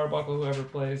or Starbuckle, whoever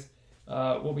plays,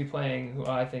 will be playing who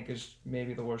I think is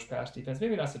maybe the worst pass defense.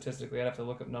 Maybe not statistically, I'd have to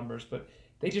look up numbers, but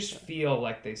they just feel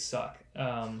like they suck.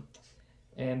 And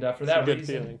for that Good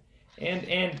reason, feeling.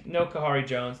 and no Kahari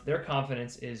Jones, their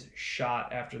confidence is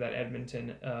shot after that Edmonton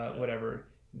whatever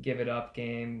give it up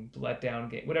game, let down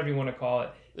game, whatever you want to call it.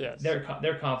 Yes. Their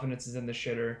confidence is in the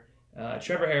shitter.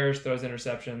 Trevor Harris throws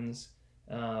interceptions.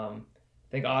 I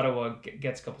think Ottawa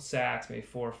gets a couple sacks, maybe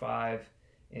 4 or 5,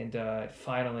 and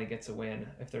finally gets a win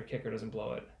if their kicker doesn't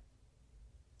blow it.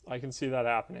 I can see that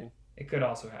happening. It could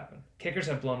also happen. Kickers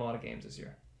have blown a lot of games this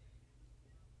year.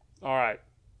 All right.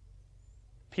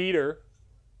 Peter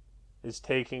is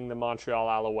taking the Montreal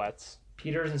Alouettes.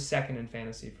 Peter's in second in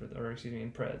fantasy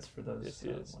in Preds for those Yes, he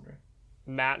is. wondering.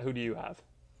 Matt, who do you have?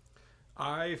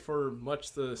 I, for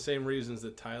much the same reasons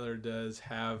that Tyler does,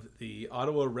 have the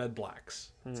Ottawa Red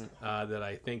Blacks. That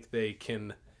I think they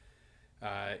can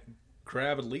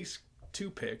grab at least 2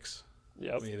 picks.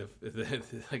 Yep. I mean,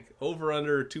 if like over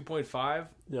under 2.5,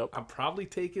 Yep. I'm probably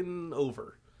taking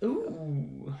over.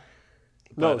 Ooh.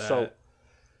 No, But, so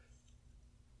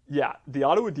yeah, the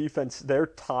Ottawa defense, they're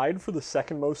tied for the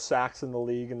second most sacks in the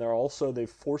league, and they've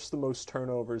forced the most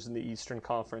turnovers in the Eastern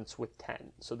Conference with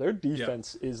 10. So their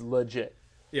defense is legit.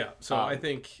 Yeah, so I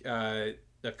think a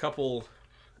couple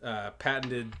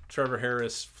patented Trevor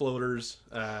Harris floaters,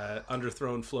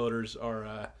 underthrown floaters,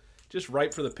 are just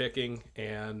ripe for the picking.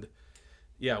 And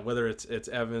yeah, whether it's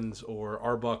Evans or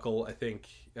Arbuckle, I think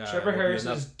Trevor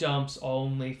Harris's dumps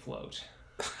only float.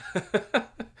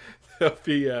 there'll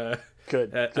be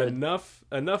Good.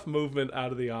 enough movement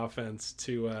out of the offense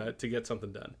to get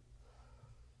something done.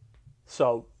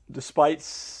 So despite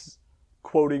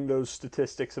quoting those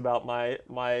statistics about my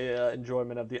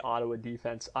enjoyment of the Ottawa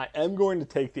defense, I am going to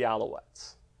take the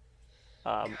Alouettes.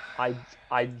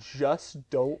 I just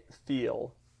don't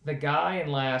feel. The guy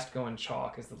in last going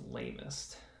chalk is the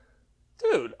lamest.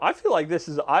 Dude, I feel like this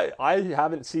is. I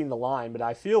haven't seen the line, but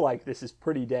I feel like this is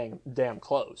pretty damn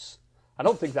close. I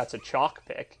don't think that's a chalk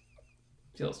pick.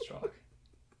 Feels chalk.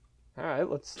 All right,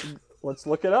 let's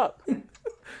look it up.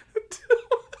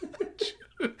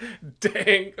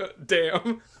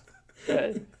 Damn.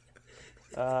 Okay.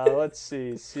 Let's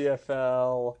see.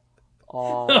 CFL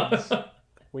odds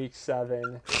week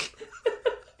 7.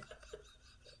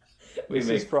 We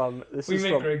make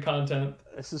great content.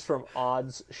 This is from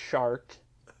Odds Shark.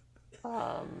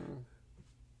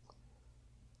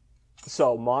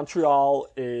 So Montreal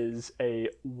is a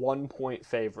 1-point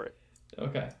favorite.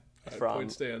 Okay. From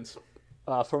Point stands.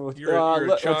 from You're a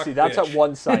let's chalk see. That's bitch. at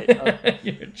one site.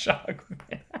 You're chalk.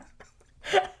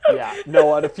 Yeah.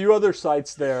 No, at a few other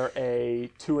sites they're a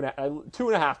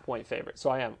 2.5 point favorite.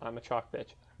 So I'm a chalk bitch.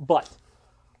 But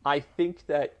I think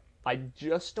that I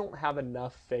just don't have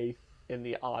enough faith in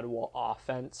the Ottawa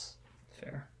offense.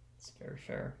 Fair. It's very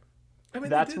fair. I mean,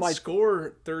 That's they did my-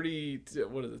 score 30.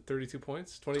 What is it? 32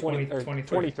 points? 23.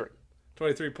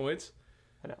 23 points.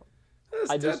 I know.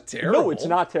 That's not terrible. No, it's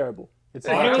not terrible. It's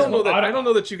I not don't terrible.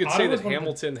 know that you could say Ottawa's that one of the-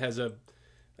 Hamilton has a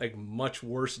much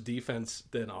worse defense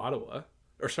than Ottawa,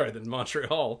 than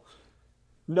Montreal.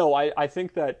 No, I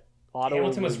think that Ottawa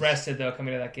Hamilton was rested though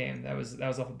coming to that game. That was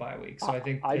off a bye week. So I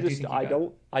think I just don't.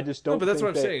 No, but that's think what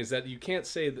I'm that- saying is that you can't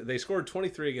say that they scored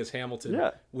 23 against Hamilton,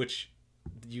 Yeah. which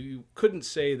you couldn't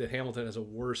say that Hamilton has a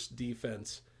worse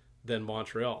defense than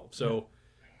Montreal. So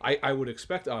I would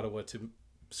expect Ottawa to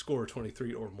score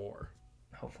 23 or more.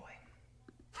 Hopefully.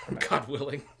 God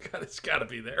willing. God, it's got to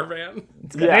be there, man.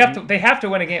 Yeah. They have to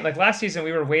win a game. Like last season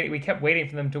we kept waiting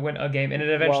for them to win a game and it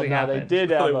eventually Well, no, happened. they did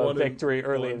have They a won in victory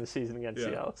early one. in the season against Yeah.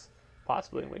 Seattle,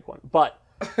 possibly in week 1. But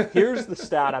Here's the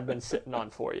stat I've been sitting on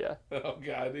for you. Oh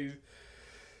God,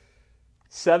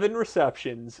 7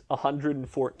 receptions,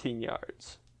 114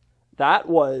 yards. That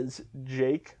was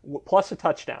Jake, plus a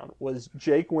touchdown, was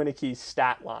Jake Winicke's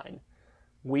stat line,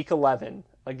 week 11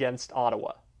 against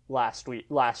Ottawa last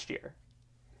year.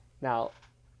 Now,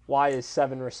 why is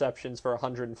 7 receptions for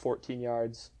 114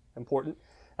 yards important?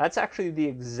 That's actually the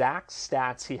exact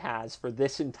stats he has for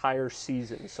this entire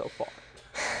season so far.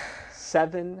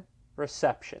 7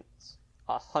 receptions,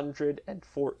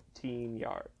 114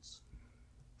 yards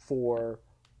for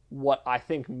what I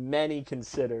think many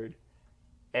considered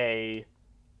a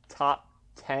top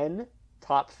 10,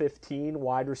 top 15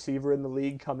 wide receiver in the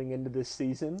league coming into this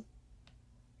season.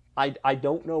 I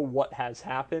don't know what has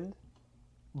happened,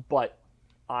 but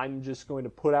I'm just going to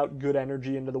put out good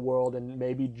energy into the world, and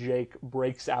maybe Jake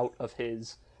breaks out of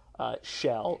his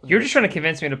shell. You're just trying to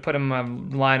convince me to put him in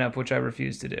my lineup, which I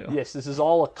refuse to do. Yes, this is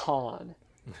all a con.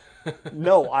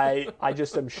 No, I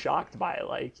just am shocked by it.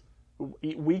 Like,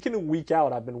 week in and week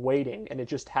out, I've been waiting, and it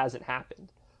just hasn't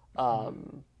happened.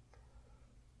 And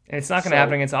it's not going to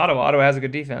happen against Ottawa. Ottawa has a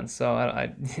good defense,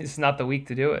 so it's not the week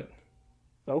to do it.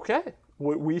 Okay,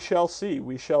 we shall see.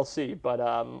 We shall see. But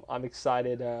I'm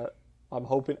excited. I'm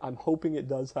hoping it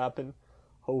does happen.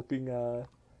 Hoping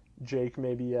Jake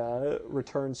maybe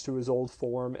returns to his old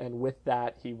form, and with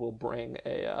that, he will bring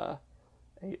a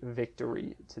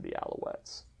victory to the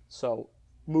Alouettes. So,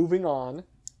 moving on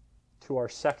to our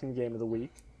second game of the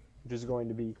week, which is going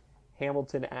to be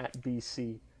Hamilton at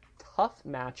BC. Tough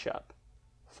matchup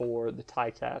for the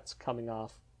Ticats coming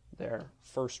off their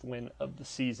first win of the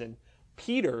season.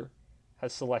 Peter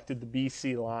has selected the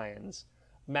BC Lions.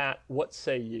 Matt, what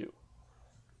say you?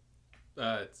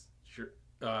 Sure.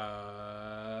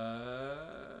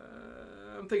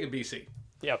 I'm thinking BC.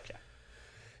 Yeah, okay.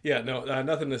 Yeah, no,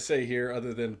 nothing to say here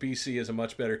other than BC is a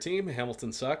much better team.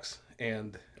 Hamilton sucks,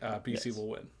 and BC will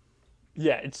win.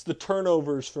 Yeah, it's the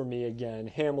turnovers for me again.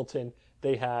 Hamilton,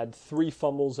 they had 3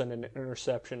 fumbles and an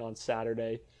interception on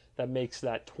Saturday. That makes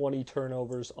that 20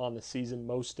 turnovers on the season,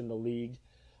 most in the league.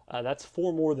 That's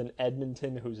 4 more than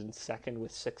Edmonton, who's in second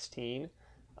with 16.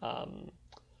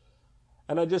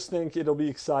 And I just think it'll be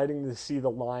exciting to see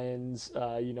the Lions.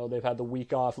 They've had the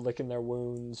week off licking their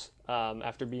wounds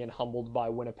after being humbled by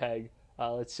Winnipeg.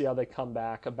 Let's see how they come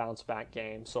back, a bounce-back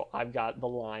game. So I've got the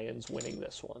Lions winning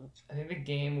this one. I think the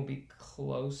game will be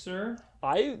closer.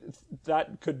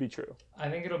 That could be true. I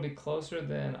think it'll be closer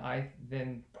than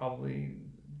probably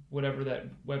whatever that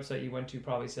website you went to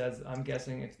probably says. I'm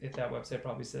guessing if that website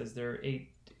probably says they're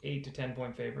 8 to 10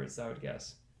 point favorites, I would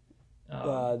guess.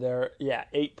 They're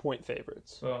 8-point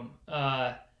favorites. Boom.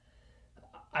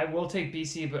 I will take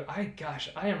BC, but I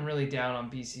am really down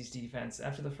on BC's defense.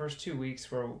 After the first 2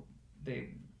 weeks where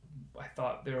I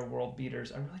thought they were world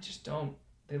beaters, I really just don't.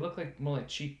 They look more like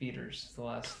cheap beaters the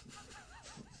last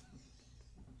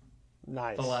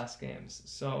nice. The last games.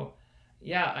 So,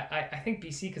 yeah, I think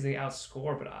BC because they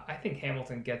outscore, but I think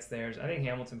Hamilton gets theirs. I think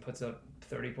Hamilton puts up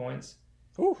 30 points.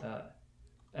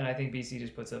 And I think BC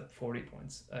just puts up 40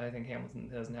 points. I think Hamilton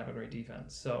doesn't have a great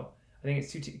defense. So I think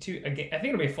it's two. I think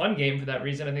it'll be a fun game for that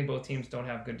reason. I think both teams don't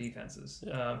have good defenses.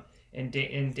 Yeah. And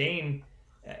Dane,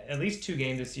 at least 2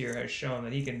 games this year, has shown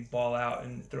that he can ball out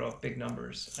and throw up big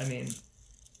numbers. I mean,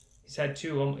 he's had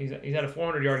 2. He's had a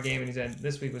 400-yard game, and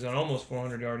this week was an almost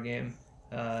 400-yard game.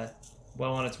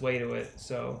 Well on its way to it.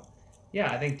 So,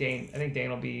 yeah, I think Dane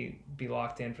will be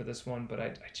locked in for this one. But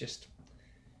I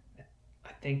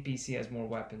think BC has more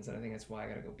weapons, and I think that's why I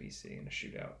got to go BC in a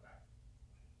shootout.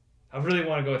 I really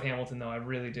want to go with Hamilton, though. I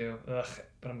really do. But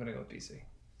I'm going to go with BC.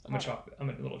 I'm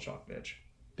a little chalk bitch.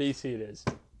 BC it is.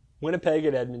 Winnipeg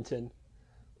at Edmonton.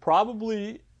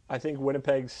 Probably, I think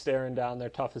Winnipeg's staring down their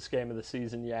toughest game of the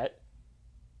season yet.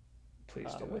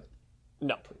 Please do it.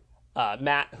 No.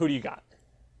 Matt, who do you got?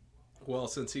 Well,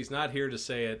 since he's not here to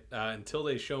say it, until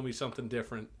they show me something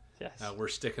different, yes. We're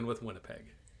sticking with Winnipeg.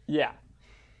 Yeah.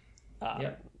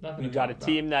 You've got a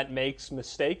team that makes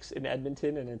mistakes in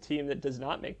Edmonton and a team that does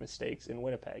not make mistakes in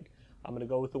Winnipeg. I'm going to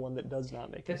go with the one that does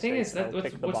not make mistakes. The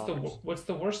thing is, what's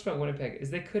the worst about Winnipeg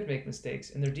is they could make mistakes,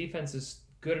 and their defense is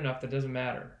good enough that doesn't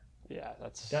matter. Yeah,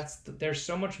 there's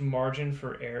so much margin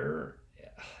for error.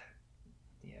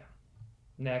 Yeah.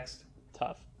 Next.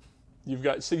 Tough. You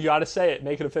got to say it.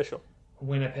 Make it official.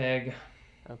 Winnipeg.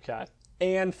 Okay.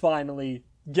 And finally,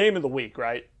 game of the week,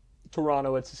 right?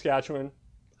 Toronto at Saskatchewan.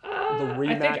 The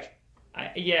rematch.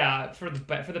 For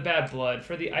the bad blood,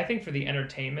 I think for the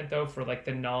entertainment though, for like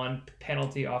the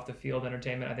non-penalty off the field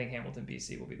entertainment, I think Hamilton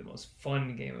BC will be the most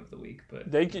fun game of the week.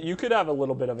 But you could have a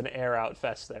little bit of an air out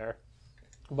fest there,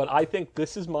 but I think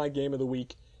this is my game of the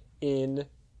week in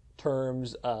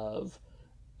terms of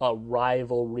a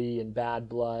rivalry and bad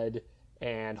blood,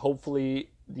 and hopefully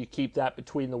you keep that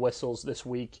between the whistles this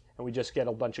week and we just get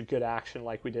a bunch of good action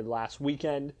like we did last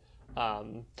weekend.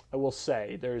 I will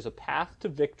say there's a path to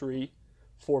victory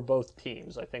for both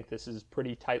teams. I think this is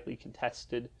pretty tightly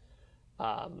contested.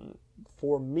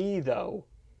 For me, though,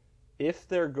 if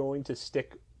they're going to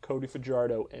stick Cody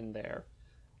Fajardo in there,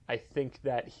 I think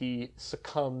that he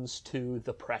succumbs to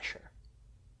the pressure.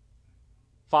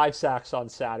 5 sacks on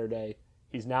Saturday.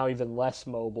 He's now even less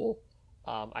mobile.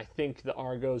 I think the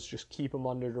Argos just keep him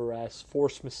under duress,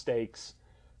 force mistakes,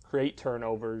 create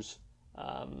turnovers,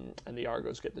 and the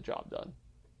Argos get the job done.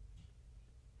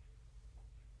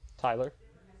 Tyler?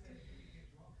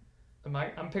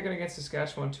 I'm picking against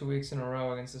Saskatchewan 2 weeks in a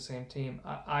row against the same team.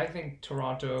 I think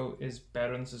Toronto is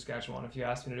better than Saskatchewan. If you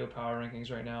asked me to do a power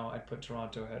rankings right now, I'd put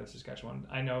Toronto ahead of Saskatchewan.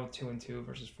 I know 2-2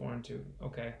 versus 4-2.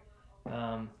 Okay.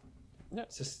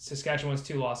 Saskatchewan's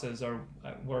 2 losses are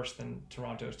worse than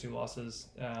Toronto's 2 losses.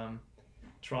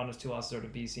 Toronto's 2 losses are to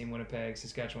BC and Winnipeg.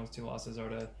 Saskatchewan's 2 losses are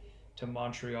to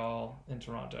Montreal and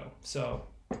Toronto. So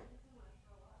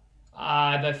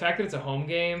the fact that it's a home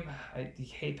game, I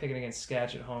hate picking against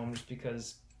Sketch at home just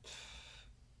because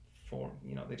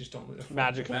they just don't lose.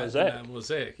 Magic and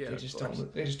Mosaic, yeah. They just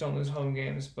don't lose home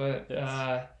games. But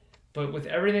yes. But with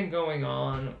everything going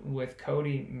on with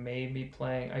Cody maybe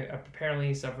playing, apparently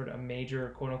he suffered a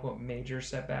major, quote unquote, major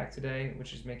setback today,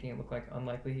 which is making it look like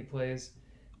unlikely he plays.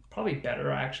 Probably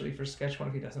better actually for Saskatchewan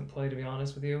if he doesn't play, to be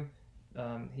honest with you.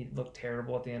 He looked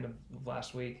terrible at the end of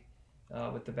last week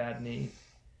with the bad knee.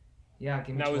 Yeah,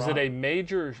 give me now, Toronto.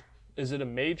 is it a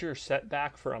major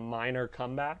setback for a minor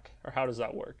comeback, or how does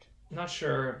that work? Not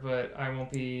sure, but I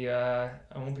won't be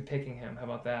picking him. How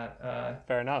about that?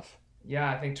 Fair enough.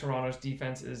 Yeah, I think Toronto's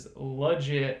defense is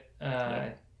legit.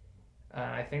 I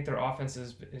think their offense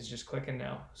is just clicking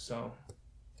now. So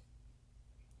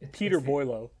Peter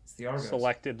Boileau the Argos.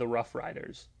 selected the Rough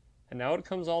Riders, and now it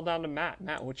comes all down to Matt.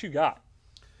 Matt, what you got?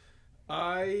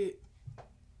 I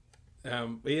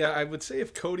would say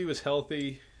if Cody was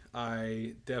healthy,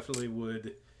 I definitely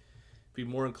would be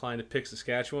more inclined to pick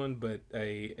Saskatchewan, but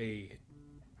a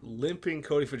limping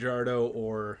Cody Fajardo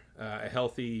or a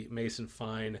healthy Mason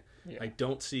Fine, I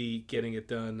don't see getting it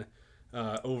done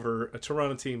over a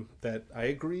Toronto team that I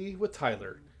agree with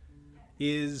Tyler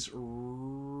is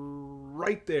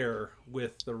right there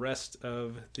with the rest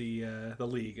of the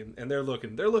league, and they're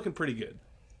looking pretty good.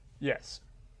 Yes.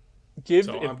 If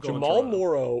Jamal Toronto.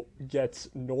 Morrow gets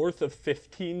north of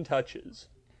 15 touches,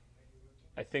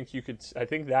 I think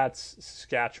that's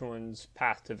Saskatchewan's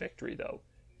path to victory, though.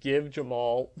 Give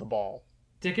Jamal the ball.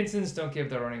 Dickinsons don't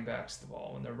give their running backs the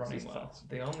ball when they're running well. Fast.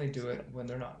 They only do it when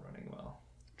they're not running well.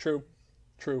 True.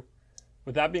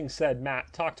 With that being said,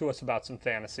 Matt, talk to us about some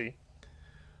fantasy.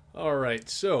 All right,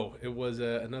 so it was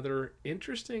another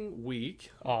interesting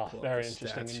week. Very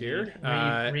interesting here.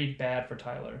 Read bad for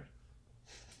Tyler.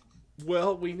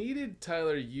 Well, we needed,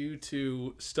 Tyler, you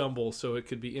to stumble so it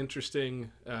could be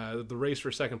interesting. The race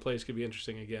for second place could be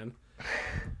interesting again.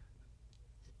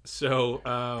 So,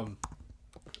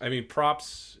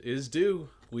 props is due.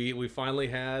 We finally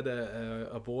had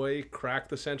a boy crack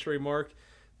the century mark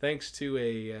thanks to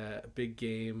a big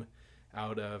game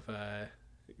out of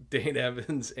Dane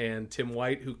Evans and Tim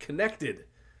White, who connected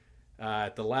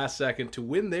at the last second to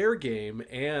win their game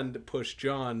and push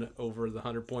John over the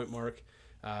 100-point mark.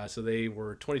 So they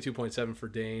were 22.7 for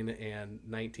Dane and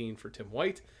 19 for Tim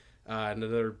White.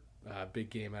 Another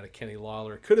big game out of Kenny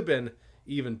Lawler. Could have been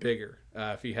even bigger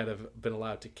if he had have been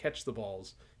allowed to catch the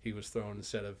balls he was thrown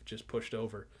instead of just pushed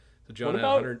over. So John, what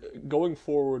about going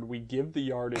forward, we give the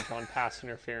yardage on pass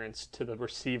interference to the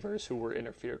receivers who were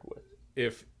interfered with?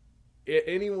 If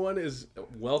anyone is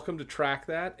welcome to track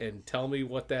that and tell me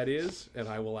what that is, and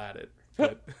I will add it.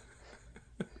 But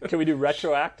can we do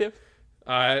retroactive?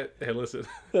 Hey, listen.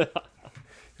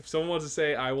 If someone wants to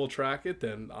say I will track it,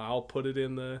 then I'll put it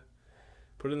in the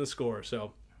score.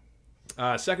 So,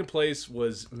 second place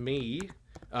was me.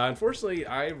 Unfortunately,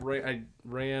 I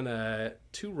ran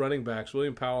 2 running backs,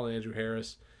 William Powell and Andrew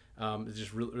Harris. It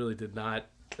just really did not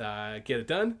get it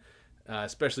done,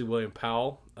 especially William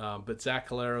Powell. But Zach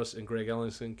Caleros and Greg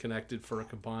Ellingson connected for a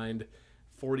combined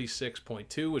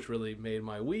 46.2, which really made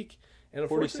my week. And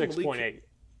 46.8.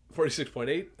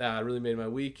 46.8 really made my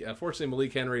week. Fortunately,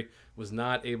 Malik Henry was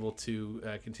not able to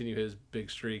continue his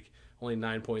big streak, only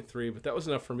 9.3, but that was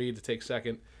enough for me to take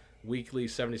second. Weekly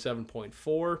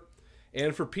 77.4.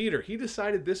 And for Peter, he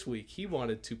decided this week he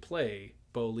wanted to play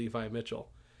Bo Levi Mitchell.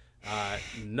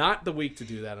 Not the week to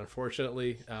do that,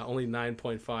 unfortunately. Only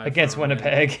 9.5 against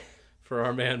Winnipeg. for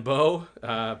our man Bo.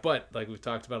 But like we've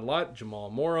talked about a lot, Jamal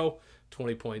Morrow,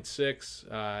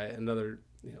 20.6. Another,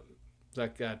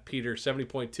 that got Peter,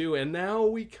 70.2. And now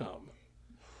we come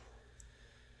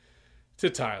to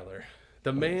Tyler.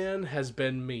 The man has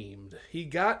been memed. He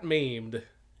got memed.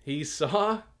 He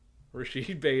saw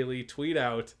Rasheed Bailey tweet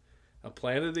out a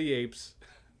Planet of the Apes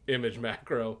image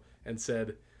macro and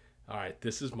said, all right,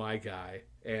 this is my guy.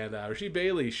 And Rasheed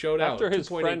Bailey showed out. After his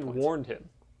 2.8 friend points. warned him.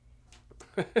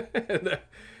 And,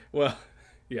 well,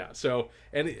 yeah. So,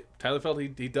 and Tyler felt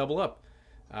he'd double up,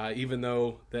 even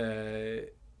though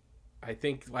I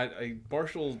think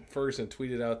Marshall Ferguson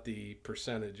tweeted out the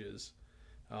percentages.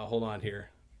 Hold on here.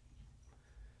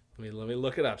 Let me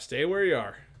look it up. Stay where you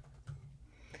are.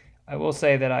 I will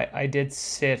say that I did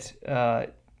sit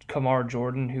Kamar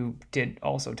Jordan, who did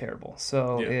also terrible.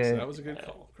 So, Yeah, so that was a good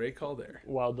call. Great call there.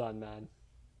 Well done, man.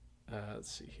 Let's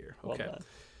see here. Well Okay. done.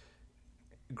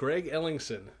 Greg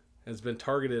Ellingson has been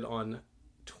targeted on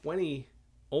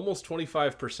almost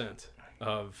 25%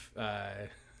 of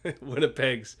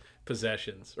Winnipeg's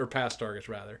possessions, or pass targets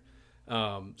rather.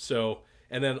 And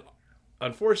then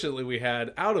unfortunately we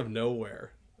had out of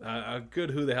nowhere a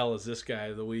good who the hell is this guy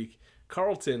of the week,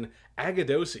 Carlton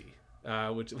Agadosi,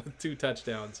 which with 2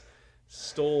 touchdowns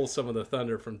stole some of the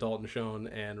thunder from Dalton Schoen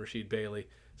and Rasheed Bailey.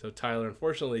 So Tyler,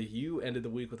 unfortunately, you ended the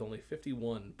week with only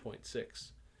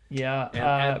 51.6. yeah.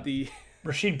 And at the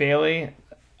Rasheed Bailey,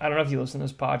 I don't know if you listen to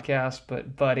this podcast,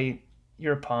 but buddy,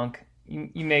 you're a punk.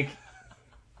 You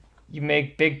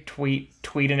make big tweet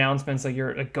announcements like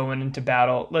you're going into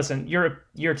battle. Listen, your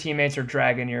teammates are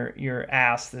dragging your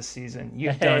ass this season.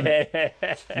 You've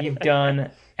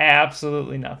done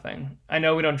absolutely nothing. I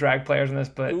know we don't drag players in this,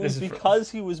 but It was this is because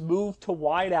he was moved to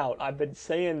wide out. I've been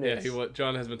saying this.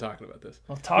 John has been talking about this.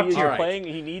 I'll talk He to is you. right. playing.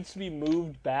 He needs to be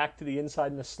moved back to the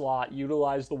inside in the slot.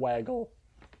 Utilize the waggle.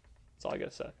 That's all I gotta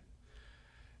say.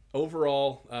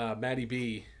 Overall, Matty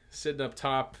B sitting up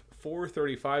top,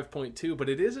 435.2, but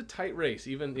it is a tight race.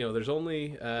 Even there's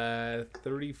only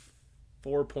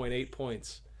 34.8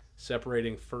 points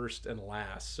separating first and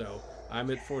last. So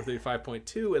I'm at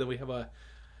 435.2, and then we have a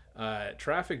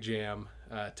traffic jam.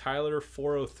 Tyler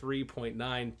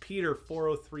 403.9, Peter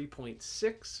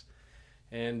 403.6,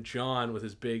 and John with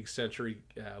his big century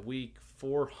week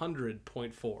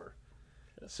 400.4.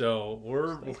 So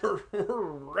we're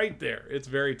right there. It's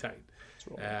very tight.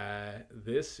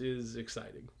 This is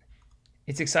exciting.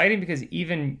 It's exciting because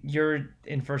even you're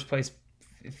in first place.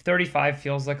 35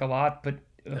 feels like a lot, but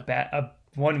a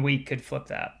 1 week could flip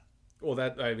that. Well,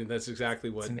 that's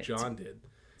exactly what John did.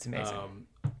 It's amazing.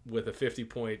 With a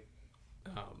 50-point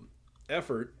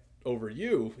effort over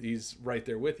you, he's right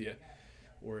there with you.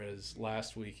 Whereas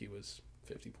last week he was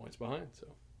 50 points behind. So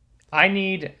I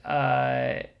need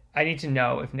to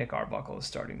know if Nick Arbuckle is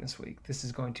starting this week. This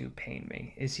is going to pain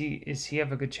me. Is he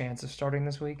have a good chance of starting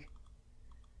this week?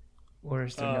 Or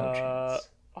is there no chance?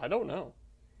 I don't know.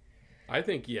 I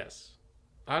think yes.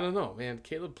 I don't know, man.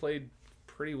 Caleb played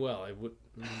pretty well.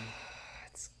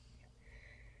 It's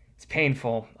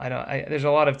painful. There's a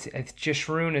lot of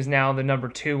Jeshroon is now the number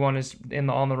 2 one is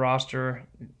on the roster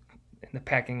in the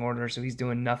pecking order, so he's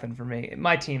doing nothing for me.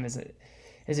 My team is a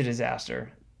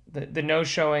disaster. The no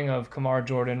showing of Kamar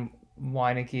Jordan,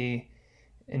 Weineke,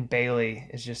 and Bailey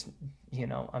is just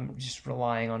I'm just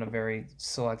relying on a very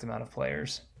select amount of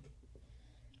players.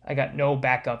 I got no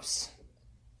backups.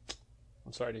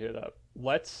 I'm sorry to hear that.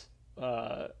 Let's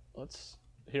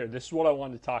here. This is what I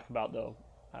wanted to talk about, though.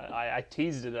 I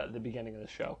teased it at the beginning of the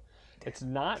show. It's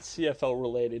not CFL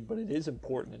related, but it is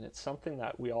important, and it's something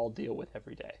that we all deal with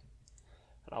every day.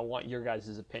 And I want your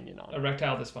guys' opinion on it.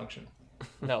 Erectile dysfunction.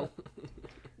 No.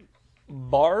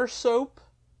 Bar soap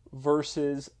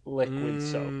versus liquid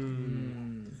soap.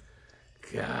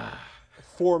 God.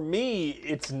 For me,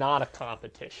 it's not a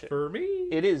competition. For me,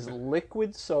 It is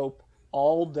liquid soap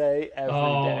all day, every day.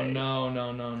 Oh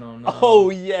no.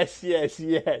 Oh, yes.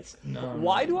 No,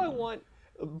 Why do I want...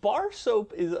 Bar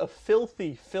soap is a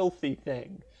filthy, filthy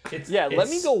thing. Let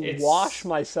me go wash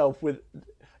myself with...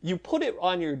 You put it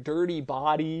on your dirty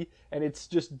body, and it's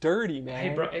just dirty,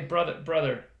 man. Hey,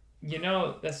 brother.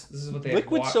 This is what they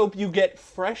Liquid soap, you get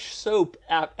fresh soap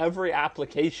at every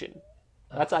application.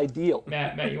 That's ideal.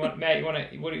 Matt, you want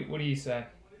to? What do you say?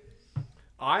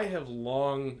 I have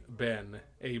long been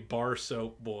a bar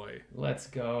soap boy. Let's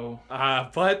go.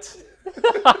 But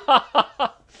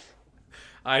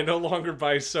I no longer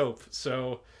buy soap,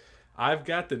 so I've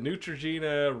got the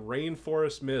Neutrogena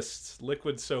Rainforest Mist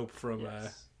liquid soap from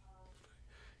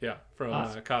Yeah, from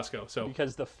Costco. So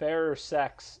Because the fairer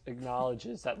sex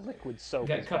acknowledges that liquid soap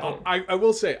Got a is couple- better. I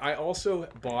will say, I also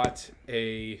bought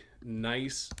a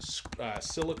nice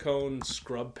silicone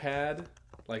scrub pad,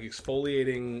 like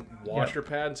exfoliating washer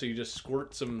pad. So you just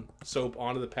squirt some soap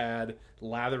onto the pad,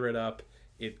 lather it up.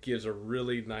 It gives a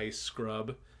really nice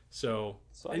scrub. So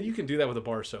and you can do that with a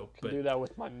bar soap. But Do that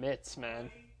with my mitts,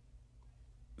 man.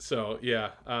 so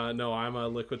yeah, no, I'm a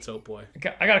liquid soap boy.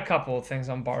 I got a couple of things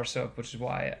on bar soap, which is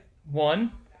why.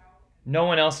 One, no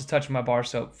one else is touching my bar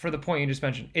soap. For the point you just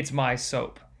mentioned, it's my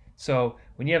soap. So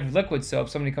when you have liquid soap,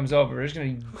 somebody comes over, they're just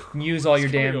going to use all your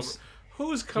Coming damn... over.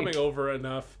 Who's coming over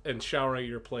enough and showering at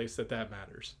your place that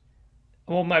matters?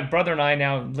 Well, my brother and I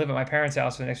now live at my parents'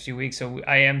 house for the next few weeks, so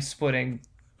I am splitting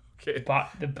Okay,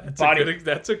 the that's body...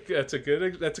 that's a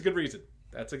good reason.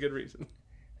 That's a good reason.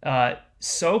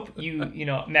 Soap, you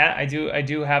know, Matt, I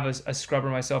do have a scrubber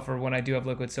myself for when I do have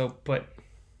liquid soap, but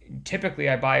typically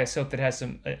I buy a soap that has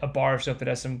a bar of soap that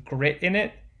has some grit in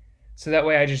it, so that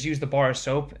way I just use the bar of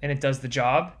soap and it does the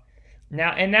job.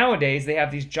 Nowadays they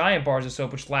have these giant bars of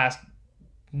soap which last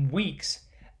weeks.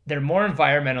 They're more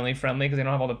environmentally friendly because they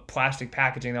don't have all the plastic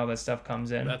packaging that all that stuff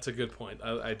comes in. That's a good point.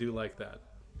 I do like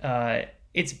that.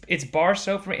 It's bar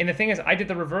soap for me. And the thing is, I did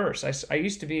the reverse. I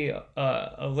used to be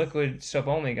a liquid soap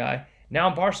only guy. Now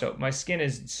I'm bar soap. My skin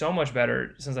is so much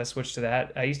better since I switched to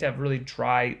that. I used to have really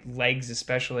dry legs,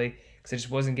 especially because I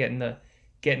just wasn't getting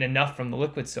enough from the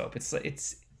liquid soap. It's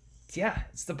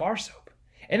the bar soap.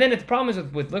 And then the problem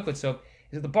is with liquid soap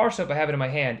is with the bar soap I have it in my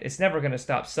hand. It's never gonna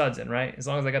stop sudsing, right? As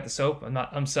long as I got the soap,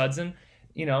 I'm sudsing.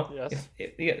 You know, Yes.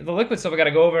 if the liquid soap, I got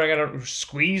to go over, I got to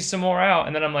squeeze some more out,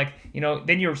 and then I'm like, you know,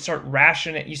 then you start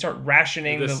rationing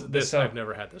the soap. I've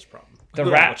never had this problem. The I don't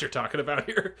know rat- what you're talking about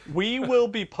here. We will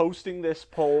be posting this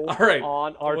poll All right,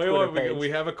 on our wait, Twitter wait, page. we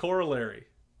have a corollary.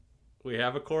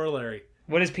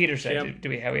 What does Peter say? Champ-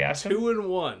 Have we asked him?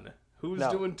 2-1. Who's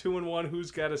No. doing 2-1?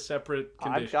 Who's got a separate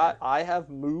condition? I have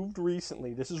moved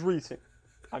recently. This is recent.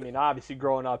 I mean, obviously,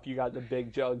 growing up, you got the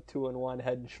big jug, 2-in-1,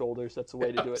 Head and Shoulders. That's the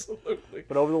way to do it. Absolutely.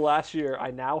 But over the last year, I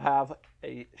now have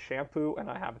a shampoo and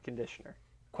I have a conditioner.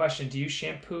 Question: Do you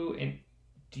shampoo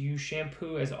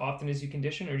as often as you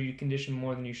condition, or do you condition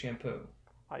more than you shampoo?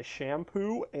 I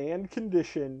shampoo and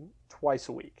condition twice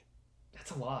a week.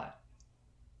 That's a lot.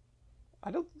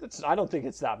 I don't think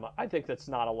it's that much. I think that's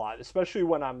not a lot, especially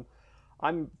when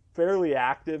I'm fairly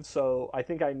active, so I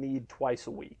think I need twice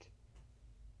a week.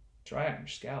 Dry out your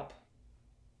scalp.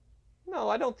 No,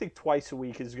 I don't think twice a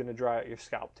week is going to dry out your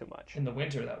scalp too much. In the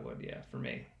winter, that would, yeah, for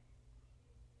me.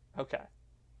 Okay.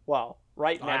 Well,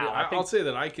 right now, I think I'll say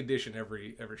that I condition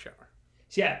every shower.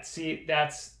 Yeah, see,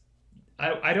 that's...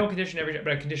 I don't condition every day,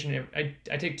 but I condition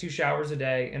I take 2 showers a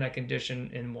day, and I condition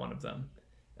in one of them.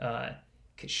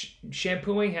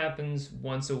 Shampooing happens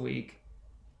once a week.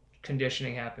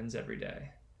 Conditioning happens every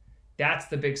day. That's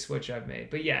the big switch I've made.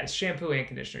 But yeah, it's shampoo and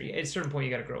conditioner. At a certain point,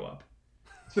 you got to grow up.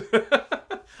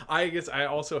 I guess I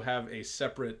also have a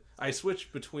separate... I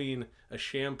switch between a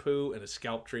shampoo and a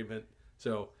scalp treatment.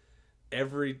 So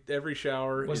every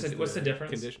shower What's the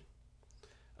difference? Condition.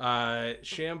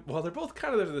 Well, they're both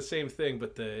kind of the same thing,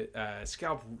 but the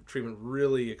scalp treatment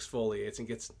really exfoliates and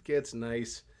gets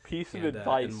nice. piece of and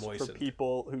advice for moistened.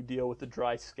 people who deal with a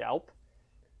dry scalp: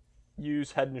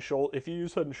 use Head and Shoulders. If you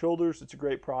use Head and Shoulders, it's a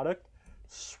great product.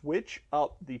 Switch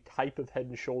up the type of Head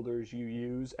and Shoulders you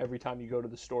use every time you go to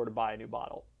the store to buy a new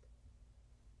bottle.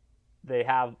 They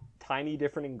have tiny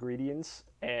different ingredients,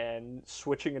 and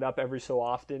switching it up every so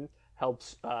often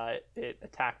helps it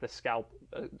attack the scalp,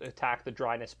 attack the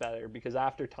dryness better, because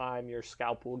after time your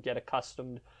scalp will get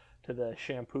accustomed to the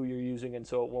shampoo you're using, and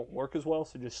so it won't work as well.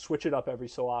 So just switch it up every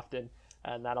so often,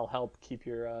 and that'll help keep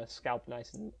your scalp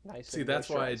nice. See, that's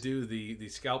why I do the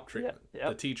scalp treatment, Yep.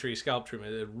 the tea tree scalp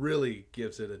treatment. It really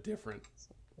gives it a different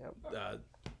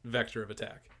vector of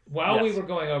attack. While we Yes. were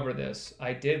going over this,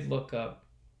 I did look up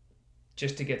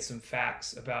just to get some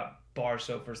facts about bar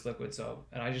soap versus liquid soap,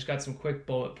 and I just got some quick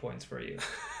bullet points for you.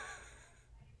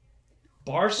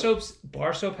 Bar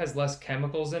soap has less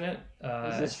chemicals in it.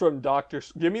 Is this from Dr.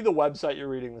 Give me the website you're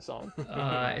reading this on.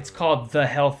 It's called The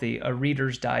Healthy, a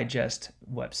Reader's Digest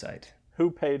website. Who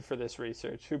paid for this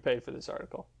research? Who paid for this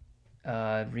article?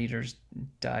 Reader's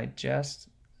Digest.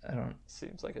 I don't.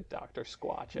 Seems like a Dr.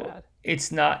 Squatch ad.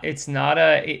 It's not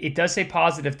it does say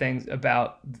positive things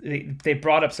about they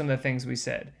brought up some of the things we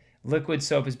said. Liquid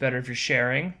soap is better if you're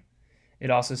sharing. It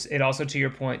also to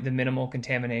your point, the minimal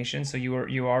contamination. So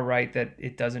you are right that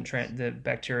it doesn't the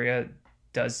bacteria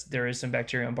does, there is some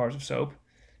bacteria on bars of soap.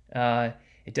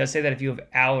 It does say that if you have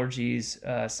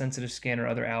allergies, sensitive skin or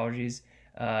other allergies,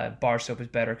 bar soap is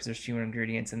better because there's fewer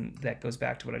ingredients, and that goes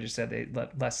back to what I just said. They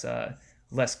let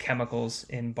less chemicals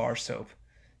in bar soap.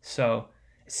 So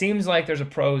it seems like there's a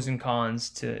pros and cons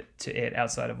to it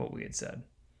outside of what we had said.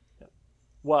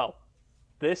 Well,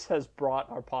 this has brought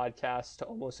our podcast to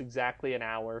almost exactly an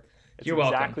hour. It's You're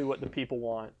welcome. exactly what the people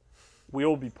want. We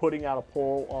will be putting out a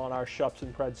poll on our Shups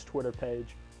and Preds Twitter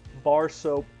page. Bar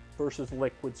soap versus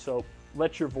liquid soap.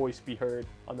 Let your voice be heard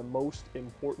on the most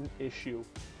important issue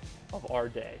of our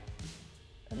day.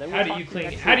 And then How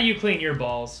do you clean your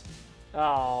balls?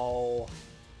 Oh,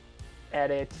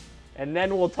 edit. And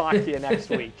then we'll talk to you next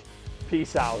week.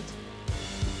 Peace out.